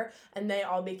ever. And they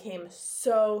all became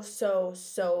so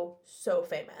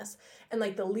famous. And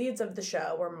like the leads of the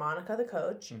show were Monica the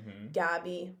coach,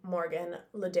 Gabby, Morgan,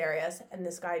 Ladarius, and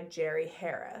this guy Jerry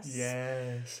Harris.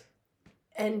 Yes.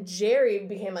 And Jerry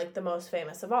became like the most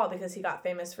famous of all because he got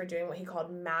famous for doing what he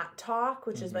called Matt Talk,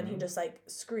 which is when he just like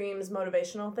screams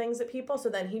motivational things at people. So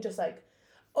then he just like,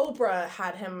 Oprah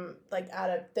had him like at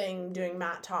a thing doing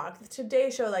Matt Talk. The Today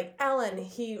Show, like Ellen,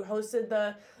 he hosted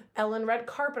the Ellen red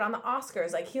carpet on the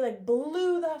Oscars. Like he like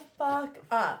blew the fuck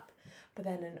up. But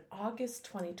then in August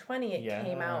 2020, it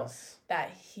came out Yes.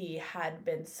 that he had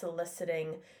been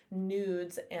soliciting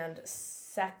nudes and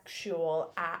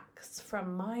sexual acts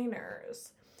from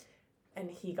minors. And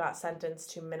he got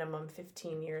sentenced to minimum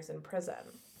 15 years in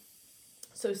prison.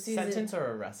 So Sentence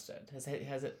or arrested? Has he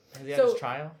had So- his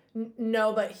trial?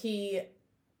 No, but he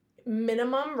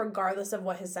minimum, regardless of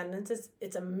what his sentence is,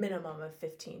 it's a minimum of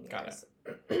 15 years.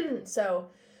 Got So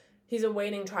he's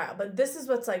awaiting trial. But this is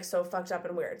what's like so fucked up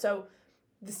and weird. So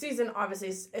the season obviously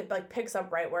it like picks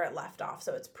up right where it left off.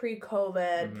 So it's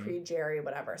pre-COVID, pre-Jerry,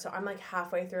 whatever. So I'm like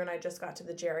halfway through and I just got to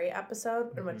the Jerry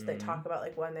episode in which they talk about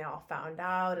like when they all found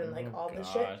out and like all this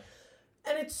shit.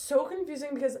 And it's so confusing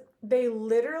because they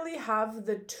literally have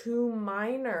the two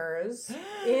minors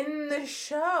in the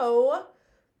show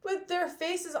with their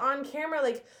faces on camera,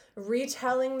 like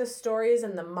retelling the stories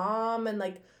and the mom. And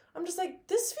like, I'm just like,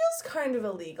 this feels kind of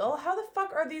illegal. How the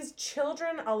fuck are these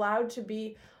children allowed to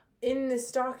be in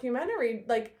this documentary,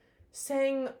 like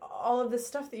saying all of this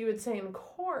stuff that you would say in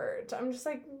court? I'm just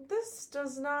like, this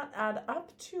does not add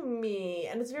up to me.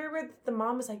 And it's very weird that the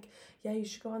mom is like, yeah, you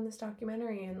should go on this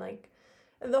documentary. And like,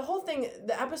 the whole thing,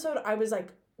 the episode, I was like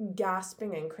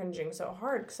gasping and cringing so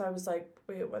hard because I was like,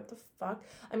 wait, what the fuck?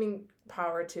 I mean,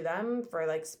 power to them for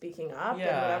like speaking up and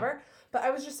Yeah. whatever. But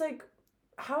I was just like,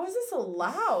 how is this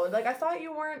allowed? Like, I thought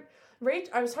you weren't.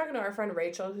 I was talking to our friend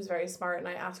Rachel, who's very smart, and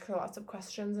I ask her lots of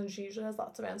questions, and she usually has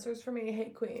lots of answers for me. Hey,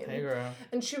 queen. Hey, girl.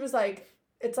 And she was like,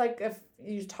 it's like if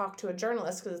you talk to a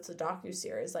journalist, because it's a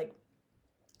docuseries, like,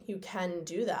 you can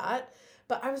do that.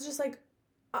 But I was just like,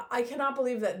 I cannot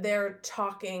believe that they're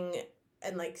talking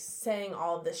and, like, saying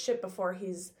all of this shit before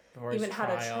he's Before his even had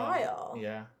a trial.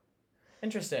 Yeah.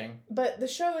 Interesting. But the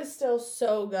show is still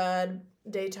so good.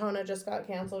 Daytona just got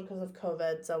canceled because of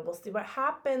COVID, so we'll see what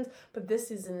happens. But this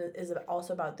season is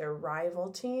also about their rival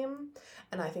team,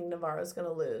 and I think Navarro's going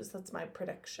to lose. That's my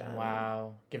prediction.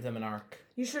 Wow. Give them an arc.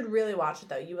 You should really watch it,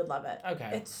 though. You would love it.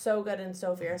 Okay. It's so good and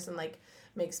so fierce and, like,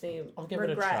 makes me I'll give it a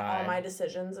regret try. all my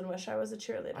decisions and wish I was a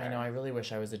cheerleader. I know. I really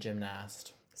wish I was a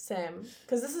gymnast. Same.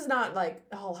 Because this is not, like,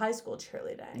 a whole high school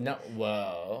cheerleading. No.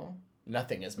 Whoa.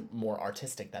 Nothing is more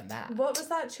artistic than that. What was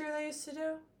that cheer they used to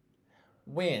do?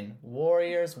 Win.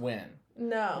 Warriors win.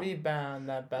 No. Rebound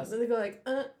that best. They go like,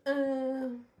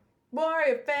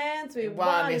 Warrior fans, we Want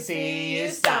want to see you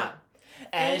stop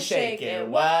and shake it.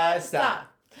 What? Stop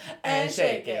and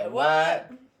shake it.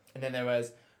 What? And then there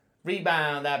was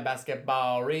rebound that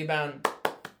basketball. Rebound.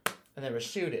 And there was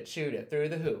shoot it through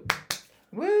the hoop.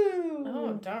 Woo!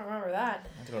 Oh, don't remember that.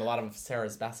 I had to go to a lot of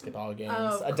Sarah's basketball games.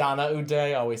 Oh, Adana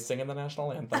Uday always singing the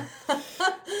national anthem.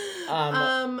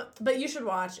 But you should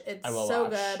watch. It's I will so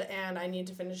watch. good, and I need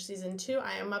to finish season 2.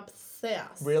 I am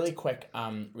obsessed. Really quick,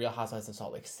 Real Housewives of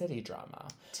Salt Lake City drama.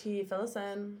 T.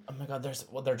 Phillison. Oh my god,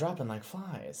 they're dropping like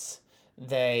flies.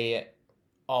 They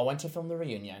all went to film the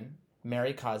reunion.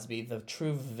 Mary Cosby, the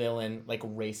true villain, like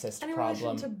racist Any problem.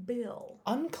 relation to Bill?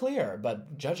 Unclear,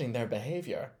 but judging their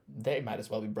behavior, they might as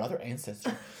well be brother and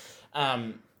sister.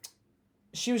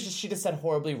 She just said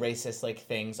horribly racist like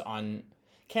things on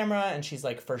camera, and she's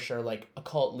like for sure like a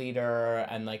cult leader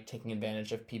and like taking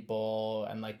advantage of people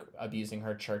and like abusing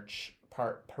her church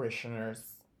parishioners.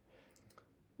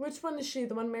 Which one is she?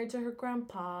 The one married to her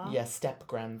grandpa? Yeah, step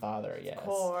grandfather. Yes. Of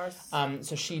course.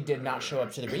 So she did not show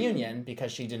up to the reunion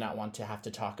because she did not want to have to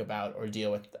talk about or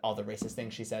deal with all the racist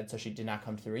things she said. So she did not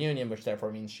come to the reunion, which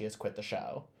therefore means she has quit the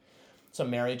show. So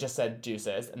Mary just said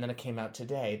deuces, and then it came out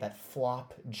today that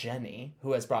flop Jenny,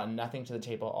 who has brought nothing to the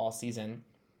table all season,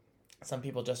 some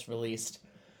people just released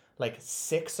like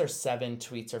 6 or 7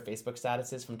 tweets or Facebook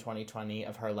statuses from 2020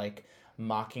 of her like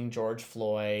mocking George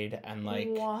Floyd and like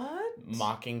What?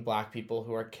 mocking black people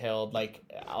who are killed. Like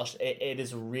it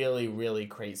is really, really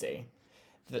crazy.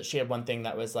 That she had one thing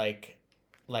that was like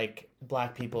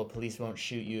black people, police won't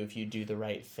shoot you if you do the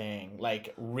right thing.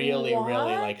 Like really,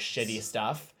 really like What? shitty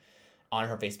stuff on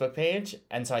her Facebook page.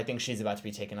 And so I think she's about to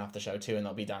be taken off the show too, and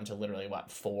they'll be down to literally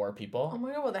 4 people. Oh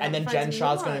my god, well, they And then have to find Jen some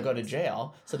new Shaw's going to go to ones.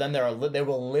 jail. So then there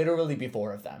will literally be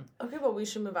 4 of them. Okay, well, we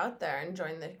should move out there and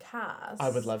join the cast. I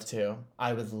would love to.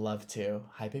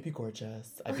 Hi, baby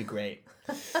gorgeous. I'd be great.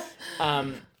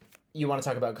 You want to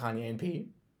talk about Kanye and Pete?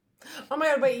 Oh my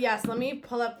god, wait, yes, let me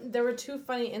pull up. There were 2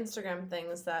 funny Instagram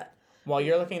things that. While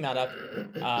you're looking that up,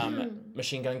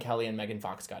 Machine Gun Kelly and Megan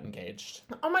Fox got engaged.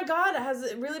 Oh my god, has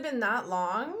it really been that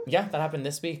long? Yeah, that happened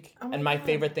this week. Oh my and my God.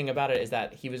 favorite thing about it is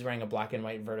that he was wearing a black and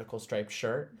white vertical striped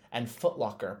shirt, and Foot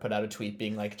Locker put out a tweet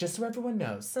being like, just so everyone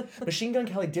knows, Machine Gun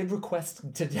Kelly did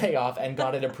request today off and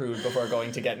got it approved before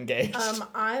going to get engaged.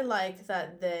 I like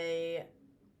that they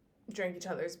drink each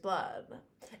other's blood.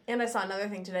 And I saw another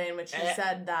thing today in which she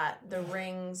said that the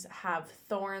rings have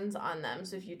thorns on them,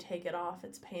 so if you take it off,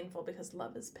 it's painful because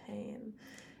love is pain.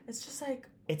 It's just like...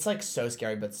 It's like so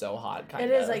scary but so hot, kind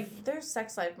of. It is like, their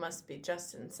sex life must be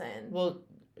just insane. Well,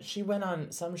 she went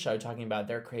on some show talking about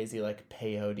their crazy, like,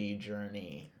 peyote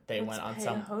journey. They What's went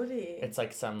on peyote? It's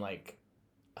like some, like,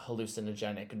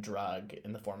 hallucinogenic drug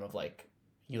in the form of, like,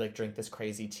 you, like, drink this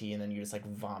crazy tea and then you just, like,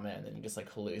 vomit and then you just,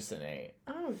 like, hallucinate.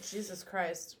 Oh, Jesus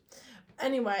Christ.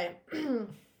 Anyway,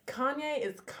 Kanye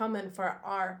is coming for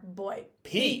our boy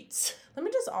Pete! Let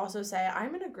me just also say,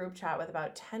 I'm in a group chat with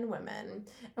about 10 women,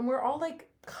 and we're all, like,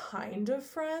 kind of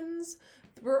friends.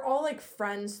 We're all, like,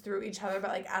 friends through each other,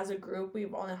 but, like, as a group,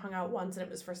 we've only hung out once, and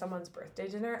it was for someone's birthday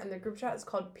dinner, and the group chat is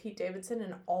called Pete Davidson,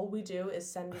 and all we do is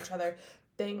send each other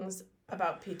things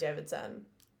about Pete Davidson.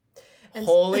 And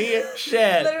Holy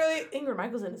shit! Literally, Ingrid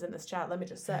Michaelson is in this chat, let me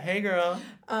just say. Hey, girl.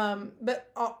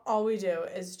 But all we do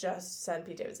is just send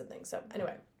Pete Davidson things, so,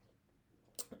 anyway.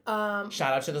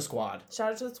 Shout out to the squad.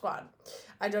 Shout out to the squad.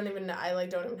 I don't even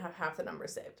have half the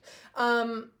numbers saved.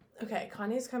 Okay,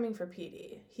 Kanye's coming for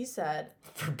Petey. He said,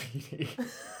 For Petey.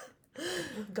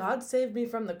 God saved me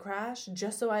from the crash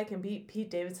just so I can beat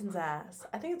Pete Davidson's ass.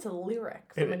 I think it's a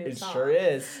lyric from a new It song. sure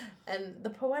is. And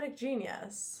the poetic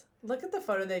genius. Look at the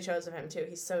photo they chose of him, too.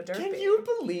 He's so derpy. Can you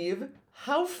believe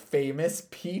how famous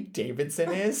Pete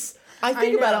Davidson is? I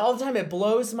think about it know. all the time. It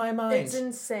blows my mind. It's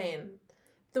insane.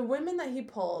 The women that he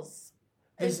pulls...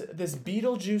 This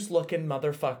Beetlejuice-looking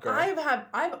motherfucker.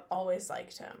 I've always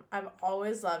liked him. I've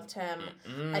always loved him.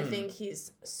 I think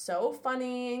he's so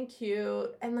funny and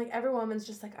cute. And, like, every woman's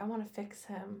just like, I want to fix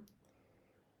him.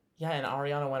 Yeah, and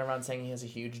Ariana went around saying he has a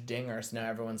huge dinger, so now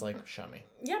everyone's like, show me.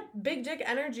 Yeah, big dick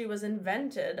energy was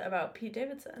invented about Pete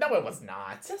Davidson. No, it was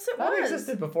not. Yes, it that was.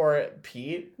 existed before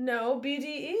Pete. No,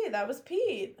 BDE. That was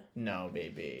Pete. No,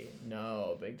 baby.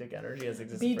 No, big dick energy has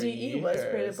existed for BDE years. was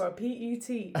created for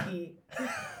PETE.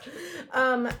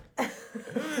 That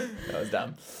was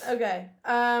dumb. Okay.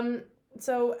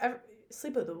 So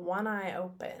sleep with one eye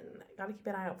open. Gotta keep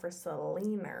an eye out for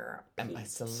Selena. And by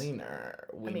Selena,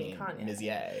 we mean Kanye. Ms.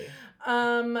 Ye.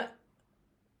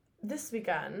 This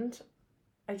weekend,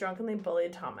 I drunkenly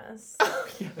bullied Thomas.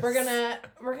 Yes. We're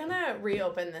gonna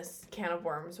reopen this can of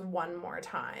worms one more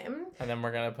time. And then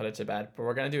we're gonna put it to bed. But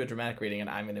we're gonna do a dramatic reading, and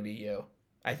I'm gonna be you.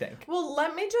 I think. Well,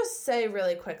 let me just say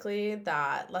really quickly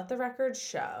that let the record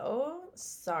show.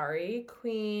 Sorry,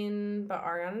 Queen, but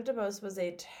Ariana DeBose was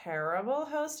a terrible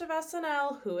host of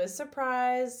SNL. Who is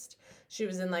surprised? She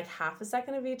was in like half a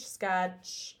second of each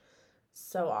sketch.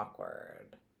 So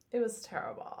awkward. It was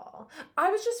terrible.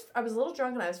 I was a little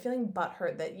drunk and I was feeling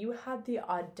butthurt that you had the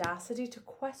audacity to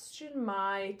question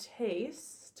my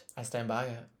taste. I stand by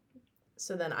it.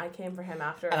 So then I came for him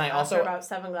after about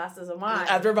 7 glasses of wine.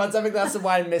 After about 7 glasses of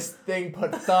wine, Miss Thing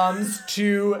put thumbs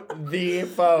to the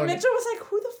phone. Mitchell was like,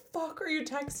 who the fuck are you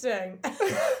texting?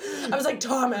 I was like,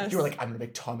 Thomas. You were like, I'm gonna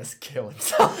make Thomas kill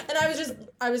himself. And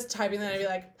I was typing that and I'd be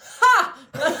like, ha!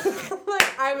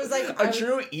 Like, I was like... A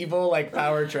true evil, like,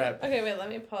 power trip. Okay, wait, let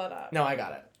me pull it up. No, I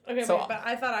got it. Okay, So- wait, but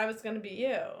I thought I was gonna be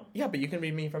you. Yeah, but you can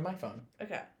read me from my phone.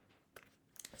 Okay.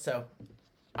 So,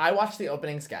 I watched the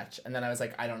opening sketch, and then I was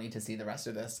like, I don't need to see the rest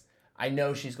of this. I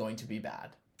know she's going to be bad.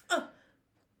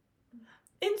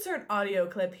 Insert audio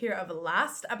clip here of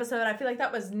last episode. I feel like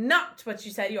that was not what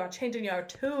you said. You are changing your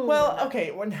tune. Well,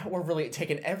 okay, we're really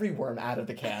taking every worm out of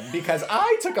the can, because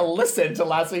I took a listen to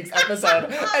last week's episode,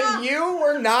 and you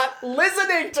were not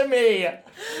listening to me!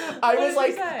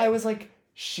 I was like,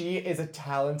 she is a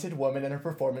talented woman and her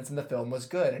performance in the film was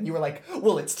good. And you were like,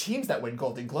 well, it's teams that win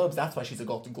Golden Globes. That's why she's a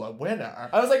Golden Globe winner.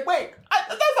 I was like, wait,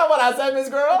 that's not what I said, Miss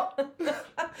Girl.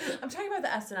 I'm talking about the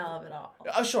SNL of it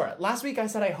all. Sure. Last week I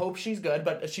said I hope she's good,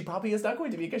 but she probably is not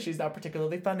going to be because she's not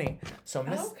particularly funny. So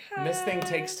Miss Thing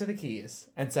takes to the keys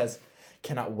and says,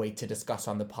 cannot wait to discuss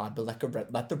on the pod, but let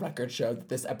the record show that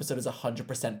this episode is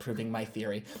 100% proving my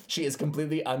theory. She is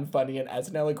completely unfunny, and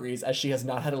SNL agrees, as she has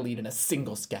not had a lead in a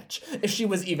single sketch. If she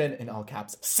was even, in all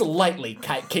caps, slightly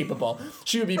capable,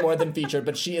 she would be more than featured,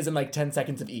 but she is in like 10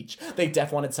 seconds of each. They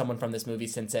def wanted someone from this movie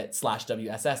since it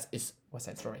 /WSS is West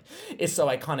Side Story is so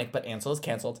iconic, but Ansel is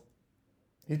canceled.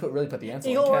 He really put the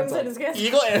Ansel Eagle in Orange canceled. and is canceled.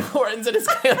 Eagle Ortonson is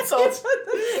canceled.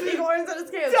 Eagle Ortonson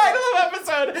is canceled. Title of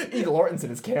episode: Eagle Ortonson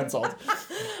is canceled.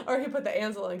 Or he put the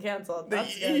Ansel in canceled.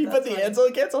 That's good. He That's put the funny. Ansel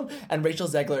in canceled. And Rachel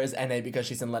Zegler is NA because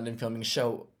she's in London filming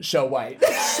Show White.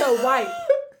 So white.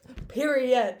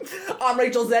 Period. I'm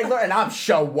Rachel Zegler and I'm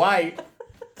Show White.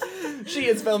 She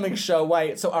is filming Show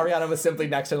White, so Ariana was simply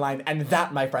next in line, and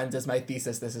that, my friends, is my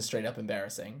thesis. This is straight up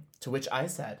embarrassing. To which I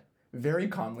said, very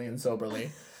calmly and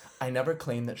soberly, I never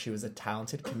claimed that she was a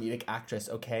talented comedic actress,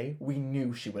 okay? We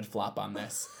knew she would flop on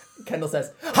this. Kendall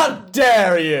says, how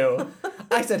dare you?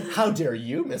 I said, how dare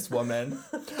you, Miss Woman?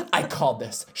 I called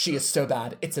this. She is so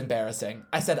bad. It's embarrassing.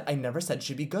 I said, I never said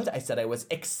she'd be good. I said I was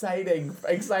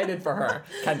excited for her.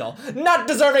 Kendall, not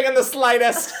deserving in the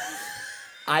slightest.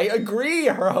 I agree.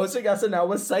 Her hosting SNL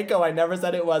was psycho. I never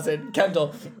said it wasn't.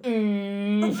 Kendall,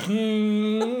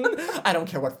 I don't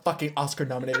care what fucking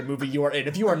Oscar-nominated movie you are in.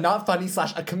 If you are not funny / a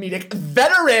comedic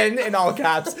veteran, in all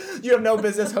caps, you have no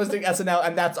business hosting SNL,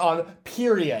 and that's on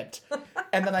period.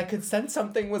 And then I could sense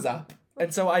something was up,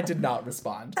 and so I did not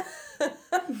respond.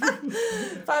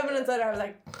 5 minutes later, I was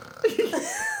like,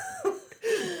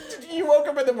 You woke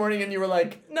up in the morning and you were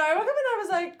like, no, I woke up and I was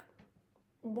like,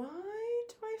 why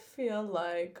do I feel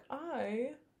like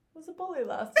I was a bully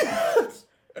last night?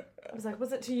 I was like,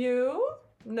 was it to you?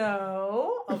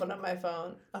 No. Open up my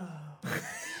phone. Oh.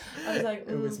 I was like,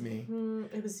 it was me.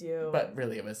 It was you. But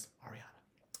really, it was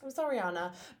Ariana. It was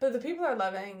Ariana. But the people are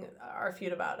loving our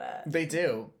feud about it. They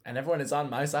do, and everyone is on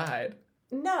my side.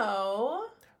 No.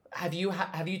 Have you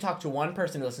talked to one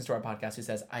person who listens to our podcast who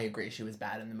says, I agree, she was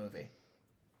bad in the movie?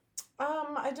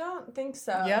 I don't think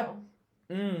so. Yep.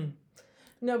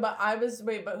 No, but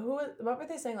what were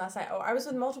they saying last night? Oh, I was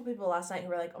with multiple people last night who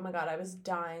were like, oh my God, I was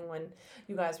dying when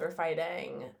you guys were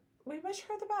fighting. We wish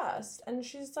her the best. And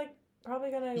she's like, probably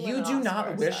gonna win You an do not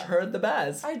Oscar, wish so. her the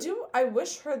best. I do. I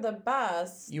wish her the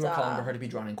best. You were calling for her to be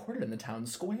drawn and quartered in the town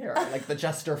square. Like the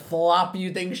Jester Flop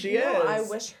you think she is. No, I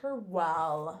wish her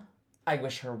well. I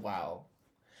wish her well.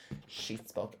 She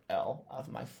spoke ill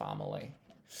of my family.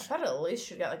 I thought at least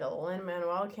she'd get like a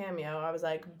Lin-Manuel cameo. I was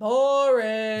like,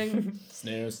 boring.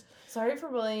 Snooze. Sorry for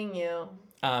bullying you.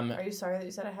 Are Are you sorry that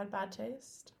you said I had bad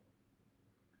taste?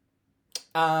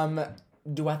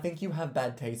 Do I think you have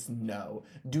bad taste? No.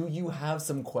 Do you have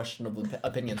some questionable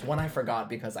opinions? One I forgot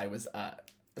because I was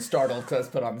startled because I was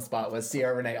put on the spot was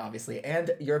Ciara Renee, obviously,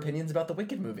 and your opinions about the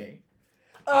Wicked movie.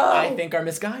 I think are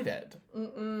misguided.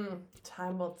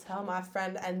 Time will tell, my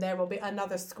friend, and there will be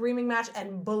another screaming match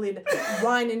and bullied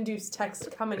wine-induced text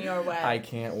coming your way. I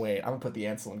can't wait. I'm gonna put the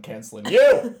Ansel and cancel in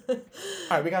you!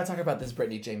 Alright, we gotta talk about this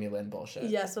Britney Jamie Lynn bullshit.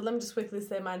 Yeah, so let me just quickly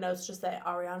say my notes just say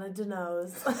Ariana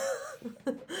DeNose.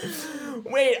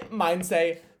 Wait, mine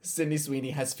say Sydney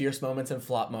Sweeney has fierce moments and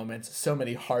flop moments. So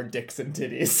many hard dicks and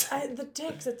titties. The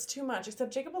dicks, it's too much.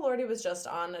 Except Jacob Elordi was just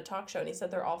on a talk show and he said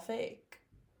they're all fake.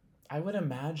 I would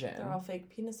imagine. They're all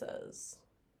fake penises.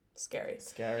 Scary.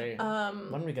 Scary.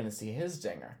 When are we gonna see his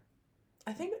dinger?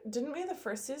 I think, didn't we the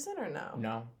first season or no?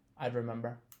 No, I'd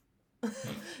remember.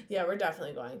 Yeah, we're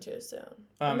definitely going to soon.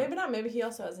 Or maybe not. Maybe he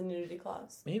also has a nudity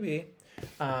clause. Maybe.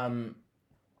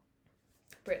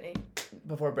 Brittany.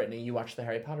 Before Britney, you watched the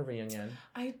Harry Potter reunion.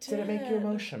 I did. Did it make you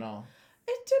emotional?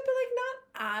 It did, but like not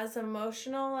as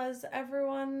emotional as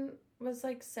everyone was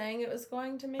like saying it was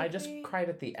going to make I just me. cried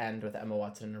at the end with Emma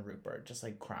Watson and Rupert, just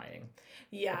like crying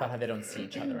Yeah. about how they don't see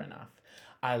each other enough.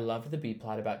 I loved the B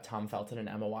plot about Tom Felton and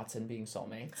Emma Watson being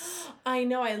soulmates. I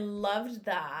know, I loved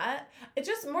that. It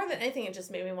just, more than anything, it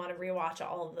just made me want to rewatch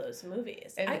all of those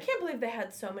movies. And I can't believe they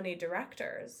had so many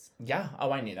directors. Yeah.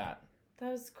 Oh, I knew that.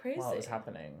 That was crazy. While it was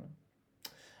happening.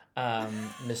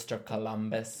 Mr.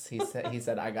 Columbus, he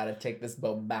said, I gotta take this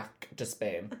boat back to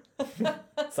Spain.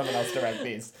 Someone else direct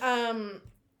these.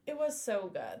 It was so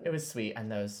good. It was sweet.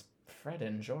 And those Fred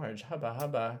and George, hubba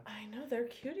hubba. I know, they're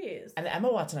cuties. And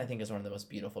Emma Watson, I think, is one of the most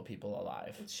beautiful people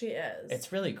alive. She is.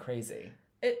 It's really crazy.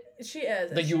 She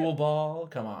is. The Yule Ball,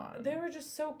 come on. They were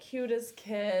just so cute as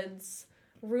kids.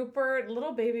 Rupert,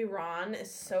 little baby Ron is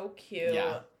so cute.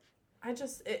 Yeah.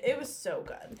 It was so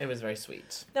good. It was very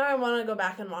sweet. Now I want to go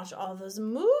back and watch all those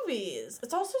movies.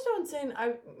 It's also so insane.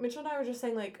 Mitchell and I were just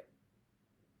saying, like,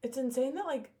 it's insane that,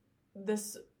 like,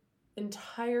 this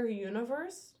entire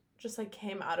universe just, like,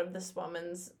 came out of this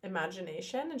woman's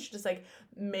imagination, and she just, like,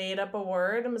 made up a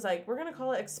word and was like, we're gonna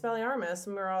call it Expelliarmus,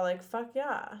 and we were all like, fuck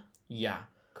yeah. Yeah,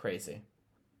 crazy.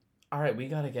 All right, we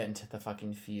gotta get into the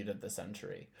fucking feud of the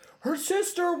century. Her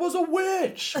sister was a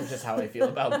witch, which is how I feel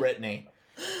about Britney.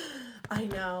 I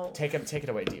know. Take it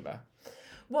away, Diva.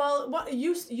 Well, what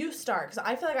you start, because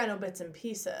I feel like I know bits and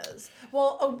pieces.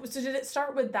 Well, so did it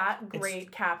start with that great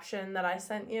caption that I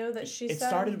sent you that she said? It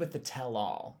started with the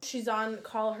tell-all. She's on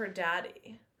Call Her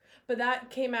Daddy. But that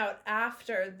came out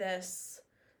after this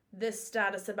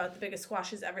status about the biggest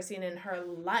squash she's ever seen in her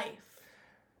life.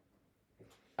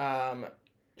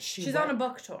 She's on a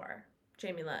book tour.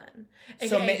 Jamie Lynn.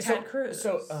 AKA Ted Cruz.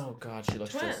 oh God, she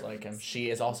looks just like him. She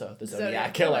is also the Zodiac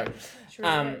Zodiac Killer. She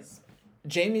really is.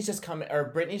 Jamie's just coming, or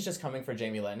Brittany's just coming for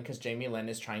Jamie Lynn, because Jamie Lynn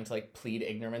is trying to, like, plead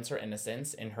ignorance or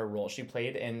innocence in her role she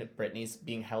played in Brittany's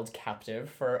being held captive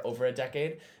for over a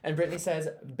decade. And Brittany says,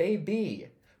 baby,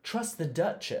 trust the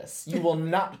Duchess. You will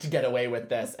not get away with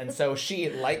this. And so she,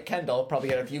 like Kendall, probably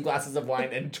had a few glasses of wine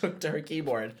and took to her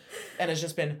keyboard and has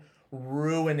just been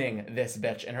ruining this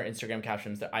bitch in her Instagram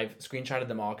captions. That I've screenshotted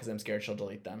them all because I'm scared she'll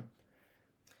delete them.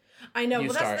 I know, You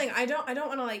but that's start. the thing. I don't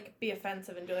want to like be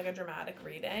offensive and do like a dramatic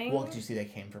reading. Well, do you see they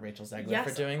came for Rachel Zegler yes,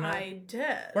 for doing that? I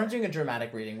did. We're not doing a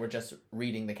dramatic reading. We're just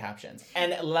reading the captions.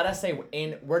 And let us say,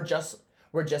 we're just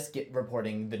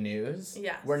reporting the news.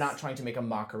 Yes. We're not trying to make a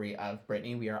mockery of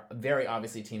Brittany. We are very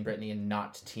obviously Team Brittany and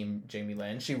not Team Jamie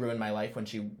Lynn. She ruined my life when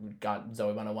she got Zoe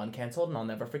 101 canceled, and I'll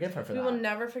never forgive her for that. We will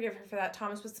never forgive her for that.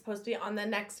 Thomas was supposed to be on the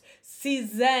next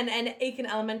season, and Aiken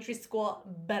Elementary School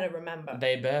better remember.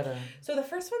 They better. So the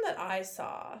first one that I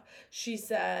saw, she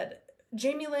said,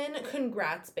 Jamie Lynn,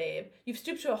 congrats, babe. You've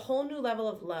stooped to a whole new level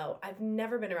of low. I've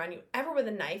never been around you ever with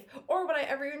a knife, or would I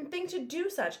ever even think to do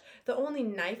such. The only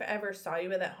knife I ever saw you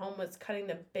with at home was cutting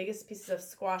the biggest pieces of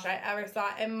squash I ever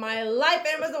saw in my life,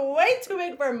 and it was way too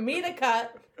big for me to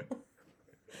cut.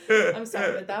 I'm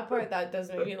sorry, but that part, that does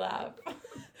make me laugh.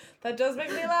 That does make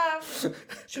me laugh.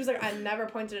 She was like, I never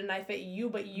pointed a knife at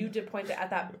you, but you did point it at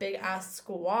that big ass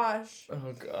squash.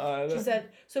 Oh, God. She said,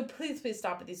 so please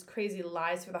stop with these crazy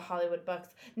lies for the Hollywood books.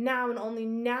 Now and only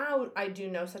now I do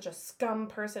know such a scum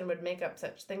person would make up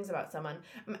such things about someone.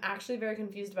 I'm actually very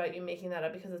confused about you making that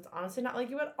up because it's honestly not like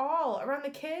you at all. Around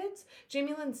the kids?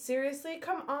 Jamie Lynn, seriously?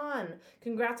 Come on.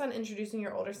 Congrats on introducing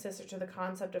your older sister to the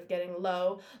concept of getting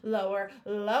low, lower,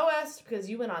 lowest,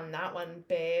 because you went on that one,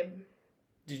 babe.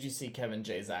 Did you see Kevin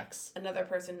Jazak's? Another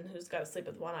person who's got to sleep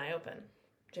with one eye open.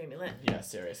 Jamie Lynn. Yeah,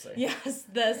 seriously. Yes,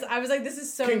 I was like, this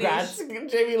is so Congrats, niche.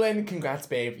 Jamie Lynn. Congrats,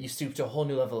 babe. You stooped to a whole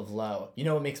new level of low. You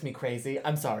know what makes me crazy?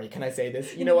 I'm sorry, can I say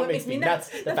this? You know what makes me nuts?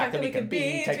 The fact that we can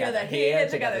be together here,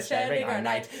 together sharing our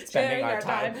night, spending our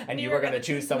time, and you were going to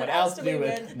choose someone else to be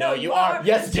with. No, you are.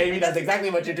 Yes, Jamie, that's exactly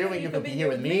what you're doing. You could be here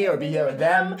with me or be here with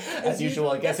them. As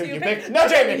usual, guess who you picked? No,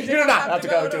 Jamie, you do not have to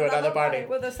go to another party.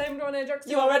 With the same girl named Jerks.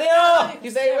 You already know. You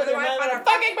say it with your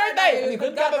fucking birthday. And you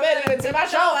could come a minute and see my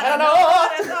show. I don't know.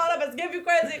 It's all up. It's give you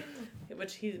crazy.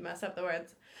 Which he messed up the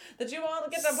words. That you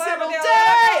won't get to play Single with your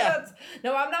day. friends.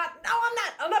 No, I'm not.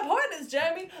 I'm not pouring this,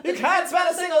 Jamie. You can't spend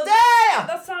a single day.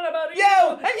 That's not about You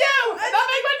and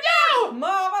nothing but you.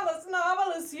 Marvelous,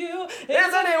 marvelous you. Isn't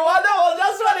it wonderful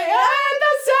just when he had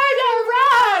the Savior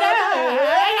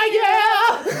right?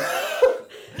 Yeah.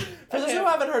 For those who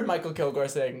haven't heard Michael Kilgore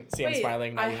sing "See I'm Wait,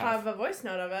 Smiling," now I you have a voice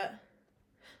note of it.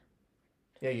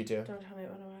 Yeah, you do. Don't tell me it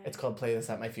went away. It's called "Play This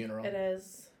at My Funeral." It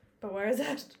is. But where is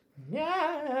it?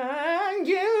 Yeah,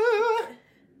 you.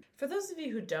 For those of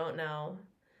you who don't know,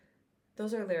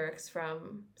 those are lyrics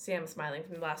from See I'm Smiling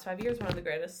from the last 5 years, one of the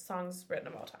greatest songs written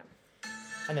of all time.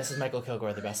 And this is Michael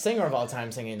Kilgore, the best singer of all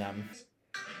time, singing them.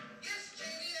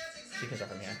 You can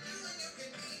start from here.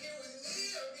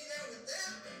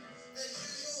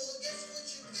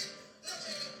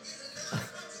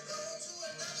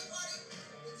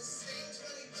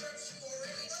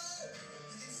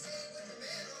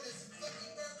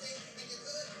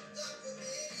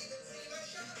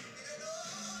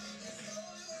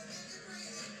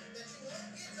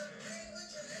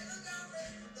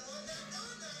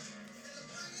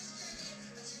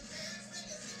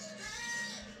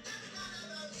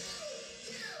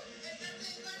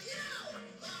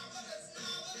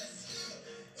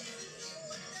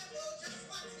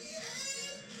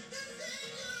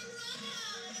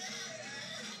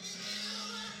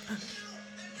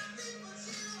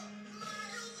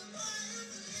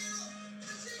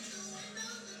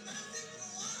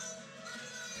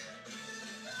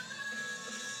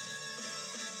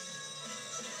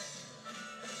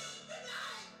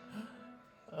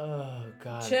 Oh,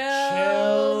 God.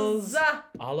 Chills.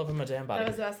 All over my damn body. That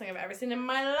was the best thing I've ever seen in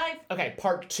my life. Okay,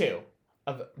 part 2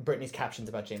 of Brittany's captions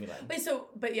about Jamie Lynn. Wait, so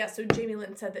Jamie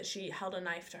Lynn said that she held a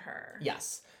knife to her.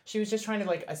 Yes. She was just trying to,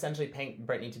 like, essentially paint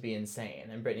Brittany to be insane.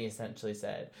 And Brittany essentially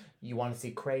said, you want to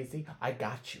see crazy? I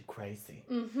got you crazy.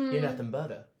 Mm-hmm. You're nothing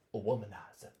but a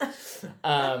womanizer.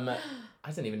 I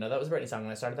didn't even know that was a Brittany song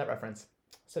when I started that reference.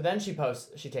 So then she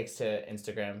takes to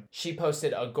Instagram. She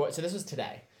posted so this was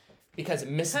today. Because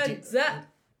Miss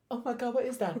oh my God, what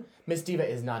is that? Miss Diva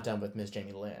is not done with Miss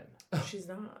Jamie Lynn. She's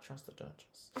not. Trust the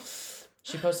Duchess.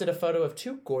 She posted a photo of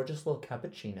 2 gorgeous little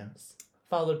cappuccinos,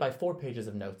 followed by 4 pages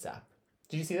of notes app.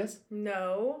 Did you see this?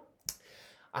 No.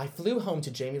 I flew home to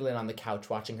Jamie Lynn on the couch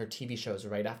watching her TV shows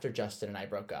right after Justin and I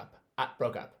broke up.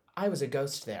 I was a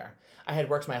ghost there. I had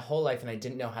worked my whole life and I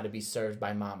didn't know how to be served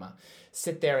by mama.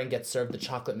 Sit there and get served the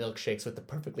chocolate milkshakes with the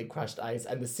perfectly crushed ice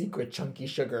and the secret chunky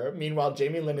sugar. Meanwhile,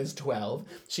 Jamie Lynn is 12.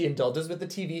 She indulges with the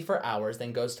TV for hours,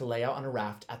 then goes to lay out on a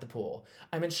raft at the pool.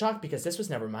 I'm in shock because this was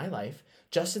never my life.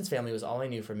 Justin's family was all I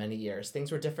knew for many years.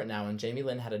 Things were different now, and Jamie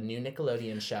Lynn had a new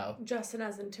Nickelodeon show. Justin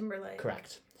as in Timberlake.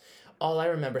 Correct. All I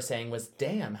remember saying was,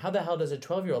 damn, how the hell does a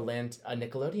 12-year-old land a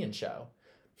Nickelodeon show?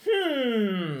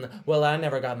 Well, I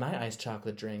never got my iced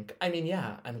chocolate drink. I mean,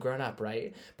 yeah, I'm grown up,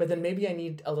 right? But then maybe I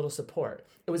need a little support.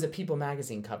 It was a People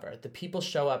magazine cover. The People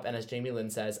show up, and as Jamie Lynn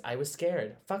says, I was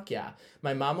scared. Fuck yeah.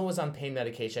 My mama was on pain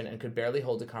medication and could barely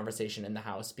hold a conversation in the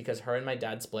house because her and my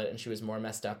dad split and she was more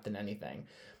messed up than anything.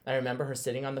 I remember her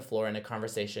sitting on the floor in a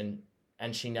conversation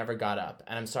and she never got up.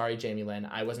 And I'm sorry, Jamie Lynn,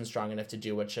 I wasn't strong enough to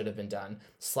do what should have been done.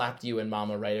 Slapped you and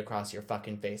mama right across your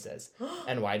fucking faces.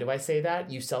 And why do I say that?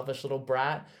 You selfish little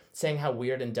brat. Saying how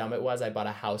weird and dumb it was I bought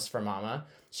a house for mama.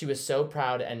 She was so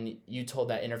proud, and you told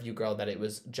that interview girl that it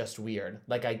was just weird.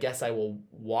 Like, I guess I will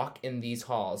walk in these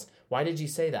halls. Why did you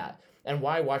say that? And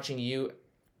why watching your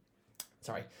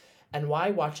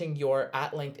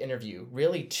at-length interview,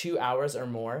 really 2 hours or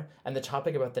more, and the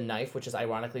topic about the knife, which is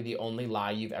ironically the only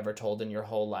lie you've ever told in your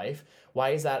whole life, why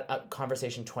is that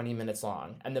conversation 20 minutes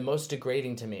long? And the most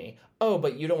degrading to me, oh,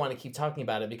 but you don't want to keep talking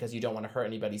about it because you don't want to hurt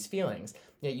anybody's feelings.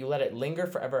 Yet you let it linger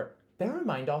forever. Bear in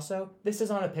mind also, this is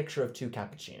on a picture of 2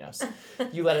 cappuccinos.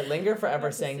 You let it linger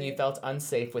forever saying you felt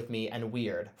unsafe with me and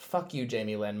weird. Fuck you,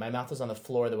 Jamie Lynn. My mouth was on the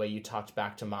floor the way you talked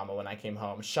back to mama when I came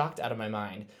home. Shocked out of my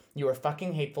mind. You were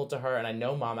fucking hateful to her, and I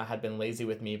know mama had been lazy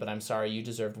with me, but I'm sorry, you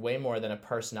deserved way more than a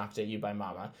purse knocked at you by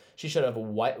mama. She should have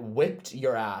whipped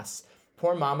your ass.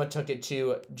 Poor mama took it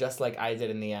too, just like I did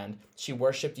in the end. She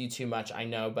worshipped you too much, I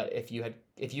know, but if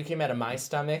you came out of my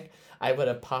stomach, I would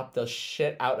have popped the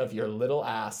shit out of your little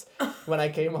ass. When I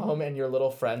came home and your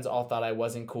little friends all thought I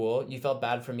wasn't cool, you felt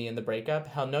bad for me in the breakup?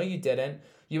 Hell no, you didn't.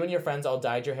 You and your friends all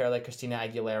dyed your hair like Christina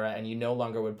Aguilera, and you no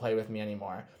longer would play with me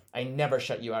anymore. I never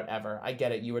shut you out ever. I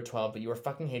get it, you were 12, but you were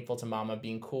fucking hateful to mama,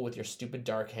 being cool with your stupid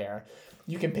dark hair.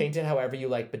 You can paint it however you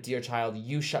like, but dear child,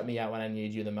 you shut me out when I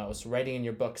needed you the most. Writing in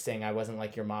your book saying I wasn't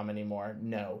like your mom anymore.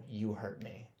 No, you hurt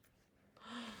me.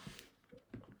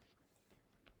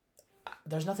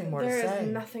 There's nothing more to say. There is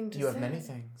nothing to say. You have many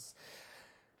things.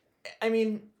 I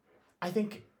mean, I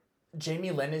think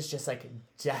Jamie Lynn is just like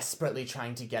desperately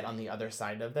trying to get on the other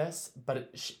side of this,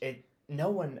 but no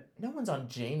one's on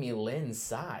Jamie Lynn's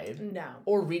side. No.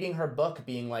 Or reading her book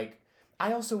being like,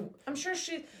 I'm sure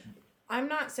I'm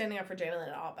not standing up for Jamie Lynn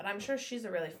at all, but I'm sure she's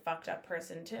a really fucked up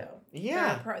person too.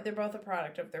 Yeah. They're both a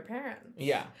product of their parents.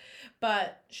 Yeah.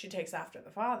 But she takes after the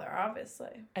father,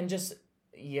 obviously. And just,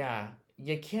 yeah,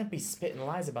 you can't be spitting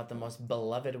lies about the most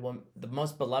beloved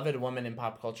woman in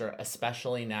pop culture,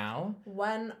 especially now.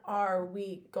 When are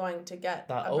we going to get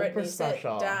The a Oprah Britney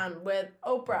special. sit down with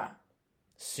Oprah?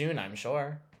 Soon, I'm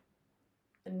sure.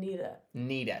 Need it.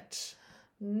 Need it.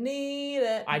 Need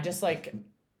it. I just like,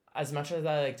 as much as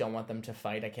I like don't want them to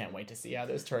fight, I can't wait to see how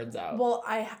this turns out. Well,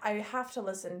 I have to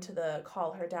listen to the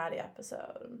Call Her Daddy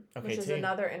episode, which is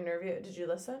another interview. Did you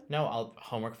listen? No, I'll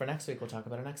homework for next week. We'll talk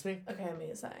about it next week. Okay,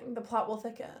 amazing. The plot will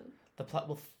thicken. The plot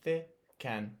will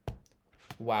thicken.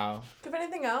 Wow. Do you have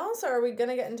anything else, or are we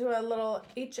gonna get into a little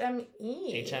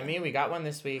HME? HME, we got one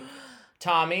this week.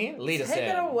 Tommy, lead us in. Take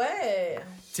it away.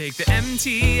 Take the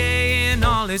MTA in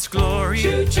all its glory.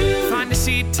 Find a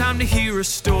seat, time to hear a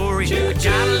story. I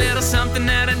got a little something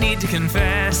that I need to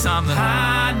confess on the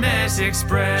Hot Mess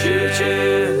Express.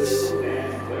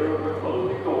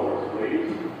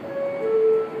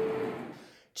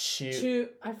 Choo.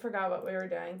 I forgot what we were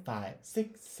doing. 5,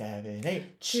 6, 7,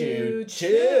 8. Choo, Choo choo.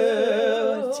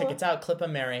 choo. Tickets out, Clip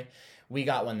 'em Mary. We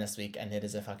got one this week, and it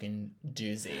is a fucking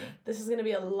doozy. This is gonna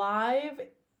be a live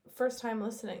first time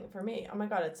listening for me. Oh my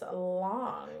god, it's a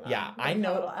long. Yeah, with I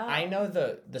know. capital L. I know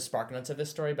the spark notes of this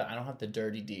story, but I don't have the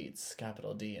dirty deeds,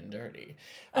 capital D and dirty.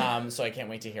 So I can't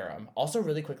wait to hear them. Also,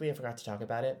 really quickly, I forgot to talk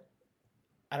about it.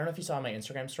 I don't know if you saw my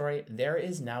Instagram story. There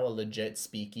is now a legit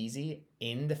speakeasy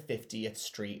in the 50th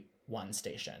Street 1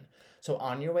 station. So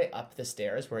on your way up the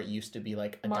stairs, where it used to be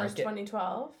like a Mars Dunkin'.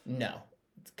 2012. No,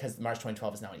 because March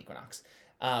 2012 is now an Equinox.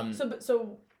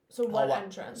 So what wa-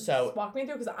 entrance? so- Walk me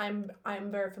through, because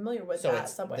I'm very familiar with So that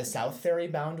it's subway. the South Ferry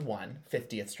bound 1,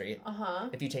 50th Street.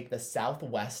 If you take the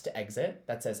southwest exit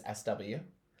that says SW,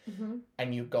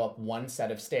 and you go up one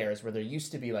set of stairs where there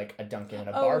used to be like a Dunkin' and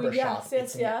a barber shop,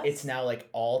 yes. it's now like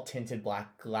all tinted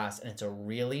black glass, and it's a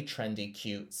really trendy,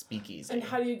 cute speakeasy. And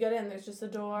how do you get in? There's just a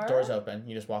door. Doors open,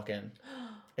 you just walk in.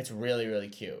 It's really, really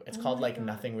cute. It's called my like God.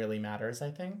 Nothing Really Matters,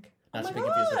 I think. Not Oh to my be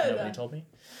confused with God. Nobody Told Me.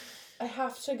 I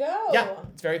have to go. Yeah,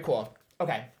 it's very cool.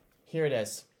 Okay, here it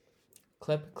is.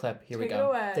 Clip, here we Take it go.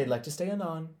 away. They'd like to stay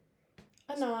anon.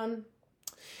 Anon.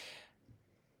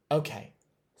 Okay,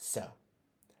 so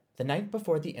the night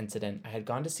before the incident, I had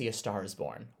gone to see A Star Is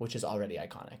Born, which is already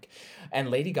iconic. And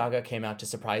Lady Gaga came out to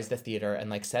surprise the theater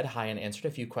and said hi and answered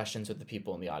a few questions with the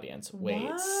people in the audience. Wait,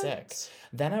 What? sick.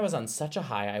 Then I was on such a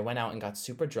high, I went out and got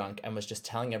super drunk and was just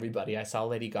telling everybody I saw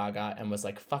Lady Gaga and was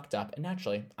fucked up. And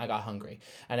naturally, I got hungry.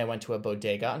 And I went to a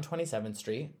bodega on 27th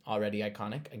Street, already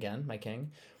iconic, again, my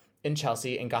king, in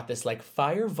Chelsea, and got this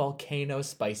fire volcano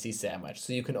spicy sandwich.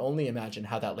 So you can only imagine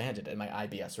how that landed in my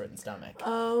IBS-ridden stomach.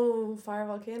 Oh, fire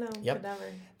volcano. Yep. Could never.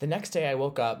 The next day I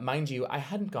woke up, mind you, I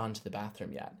hadn't gone to the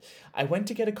bathroom yet. I went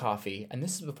to get a coffee, and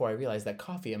this is before I realized that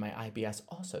coffee and my IBS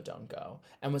also don't go,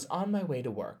 and was on my way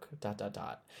to work, ...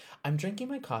 I'm drinking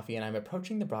my coffee and I'm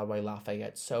approaching the Broadway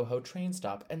Lafayette Soho train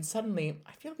stop, and suddenly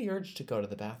I feel the urge to go to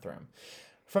the bathroom.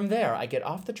 From there, I get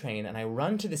off the train and I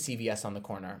run to the CVS on the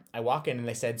corner. I walk in and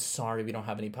they said, sorry, we don't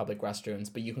have any public restrooms,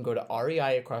 but you can go to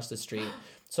REI across the street.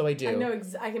 So I do. I know.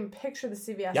 I can picture the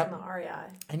CVS Yep. and the REI.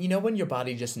 And you know when your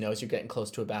body just knows you're getting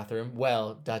close to a bathroom?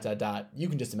 Well, ... You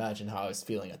can just imagine how I was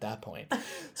feeling at that point.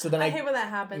 So then I hate when that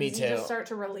happens. Me You too. just start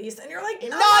to release and you're like,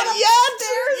 Not yet!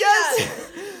 Yes!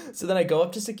 Yes! So then I go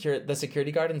up to the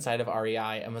security guard inside of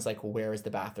REI and was like, where is the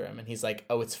bathroom? And he's like,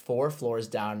 oh, it's 4 floors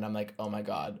down. And I'm like, oh my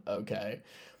God, okay.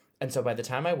 And so by the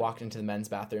time I walked into the men's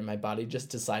bathroom, my body just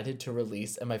decided to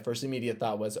release, and my first immediate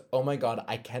thought was, oh my God,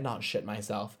 I cannot shit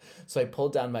myself. So I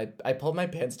pulled my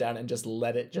pants down and just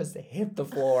let it just hit the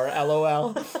floor,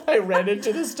 LOL. I ran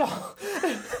into the stall.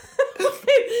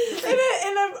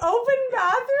 in an open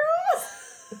bathroom?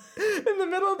 In the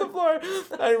middle of the floor,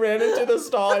 I ran into the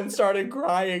stall and started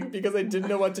crying because I didn't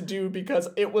know what to do because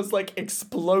it was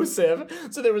explosive.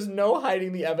 So there was no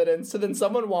hiding the evidence. So then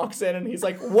someone walks in and he's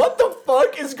like, what the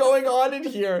fuck is going on in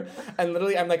here? And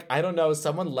literally I'm like, I don't know.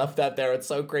 Someone left that there. It's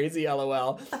so crazy,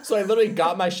 LOL. So I literally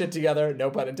got my shit together, no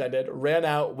pun intended, ran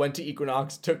out, went to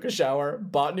Equinox, took a shower,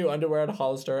 bought new underwear at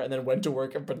Hollister, and then went to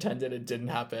work and pretended it didn't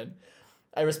happen.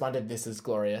 I responded, this is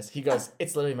glorious. He goes,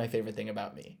 it's literally my favorite thing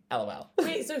about me. LOL.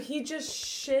 Wait, so he just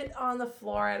shit on the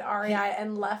floor at REI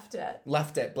and left it?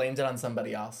 Left it, blamed it on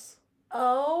somebody else.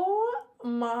 Oh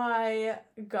my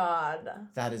God.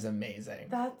 That is amazing.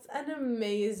 That's an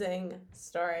amazing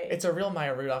story. It's a real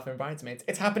Maya Rudolph in Bridesmaids.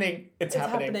 It's happening. It's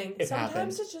happening. It Sometimes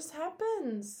happens. it just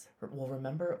happens. Well,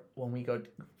 remember when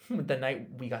the night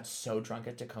we got so drunk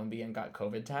at Tacombe and got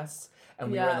COVID tests?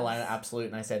 And we were in the line at Absolute,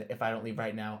 and I said, if I don't leave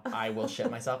right now, I will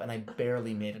shit myself. And I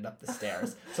barely made it up the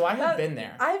stairs. So I have been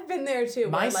there. I've been there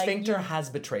too. My where, sphincter has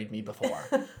betrayed me before.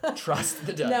 Trust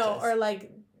the Duchess. No, or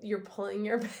you're pulling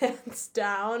your pants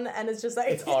down and it's just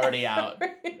It's already out.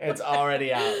 It's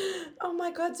already out. Oh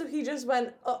my God, so he just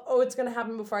went, oh, it's going to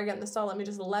happen before I get in the stall. Let me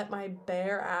just let my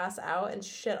bare ass out and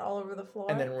shit all over the floor.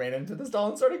 And then ran into the stall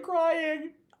and started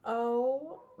crying.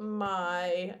 Oh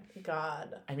my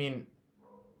God. I mean,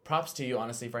 props to you,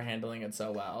 honestly, for handling it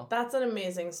so well. That's an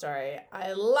amazing story.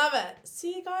 I love it.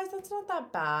 See, guys, that's not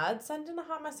that bad. Send in a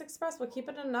Hot Mess Express. We'll keep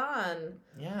it anon.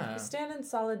 Yeah. We stand in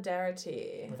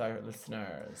solidarity. With our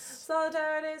listeners.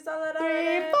 Solidarity, 3,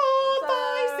 solidarity. 4, 5,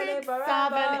 solidarity 6,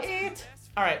 forever. 7, 8.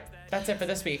 All right, that's it for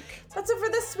this week. That's it for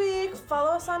this week.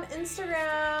 Follow us on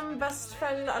Instagram,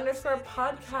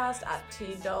 bestfriend_podcast, at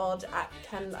tdulge, at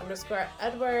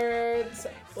ken_edwards.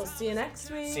 We'll see you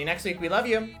next week. See you next week. We love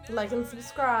you. Like and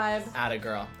subscribe. Atta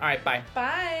girl. All right, bye.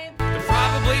 Bye. They're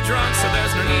probably drunk, so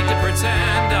there's no need to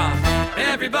pretend I'm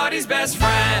everybody's best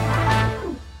friend.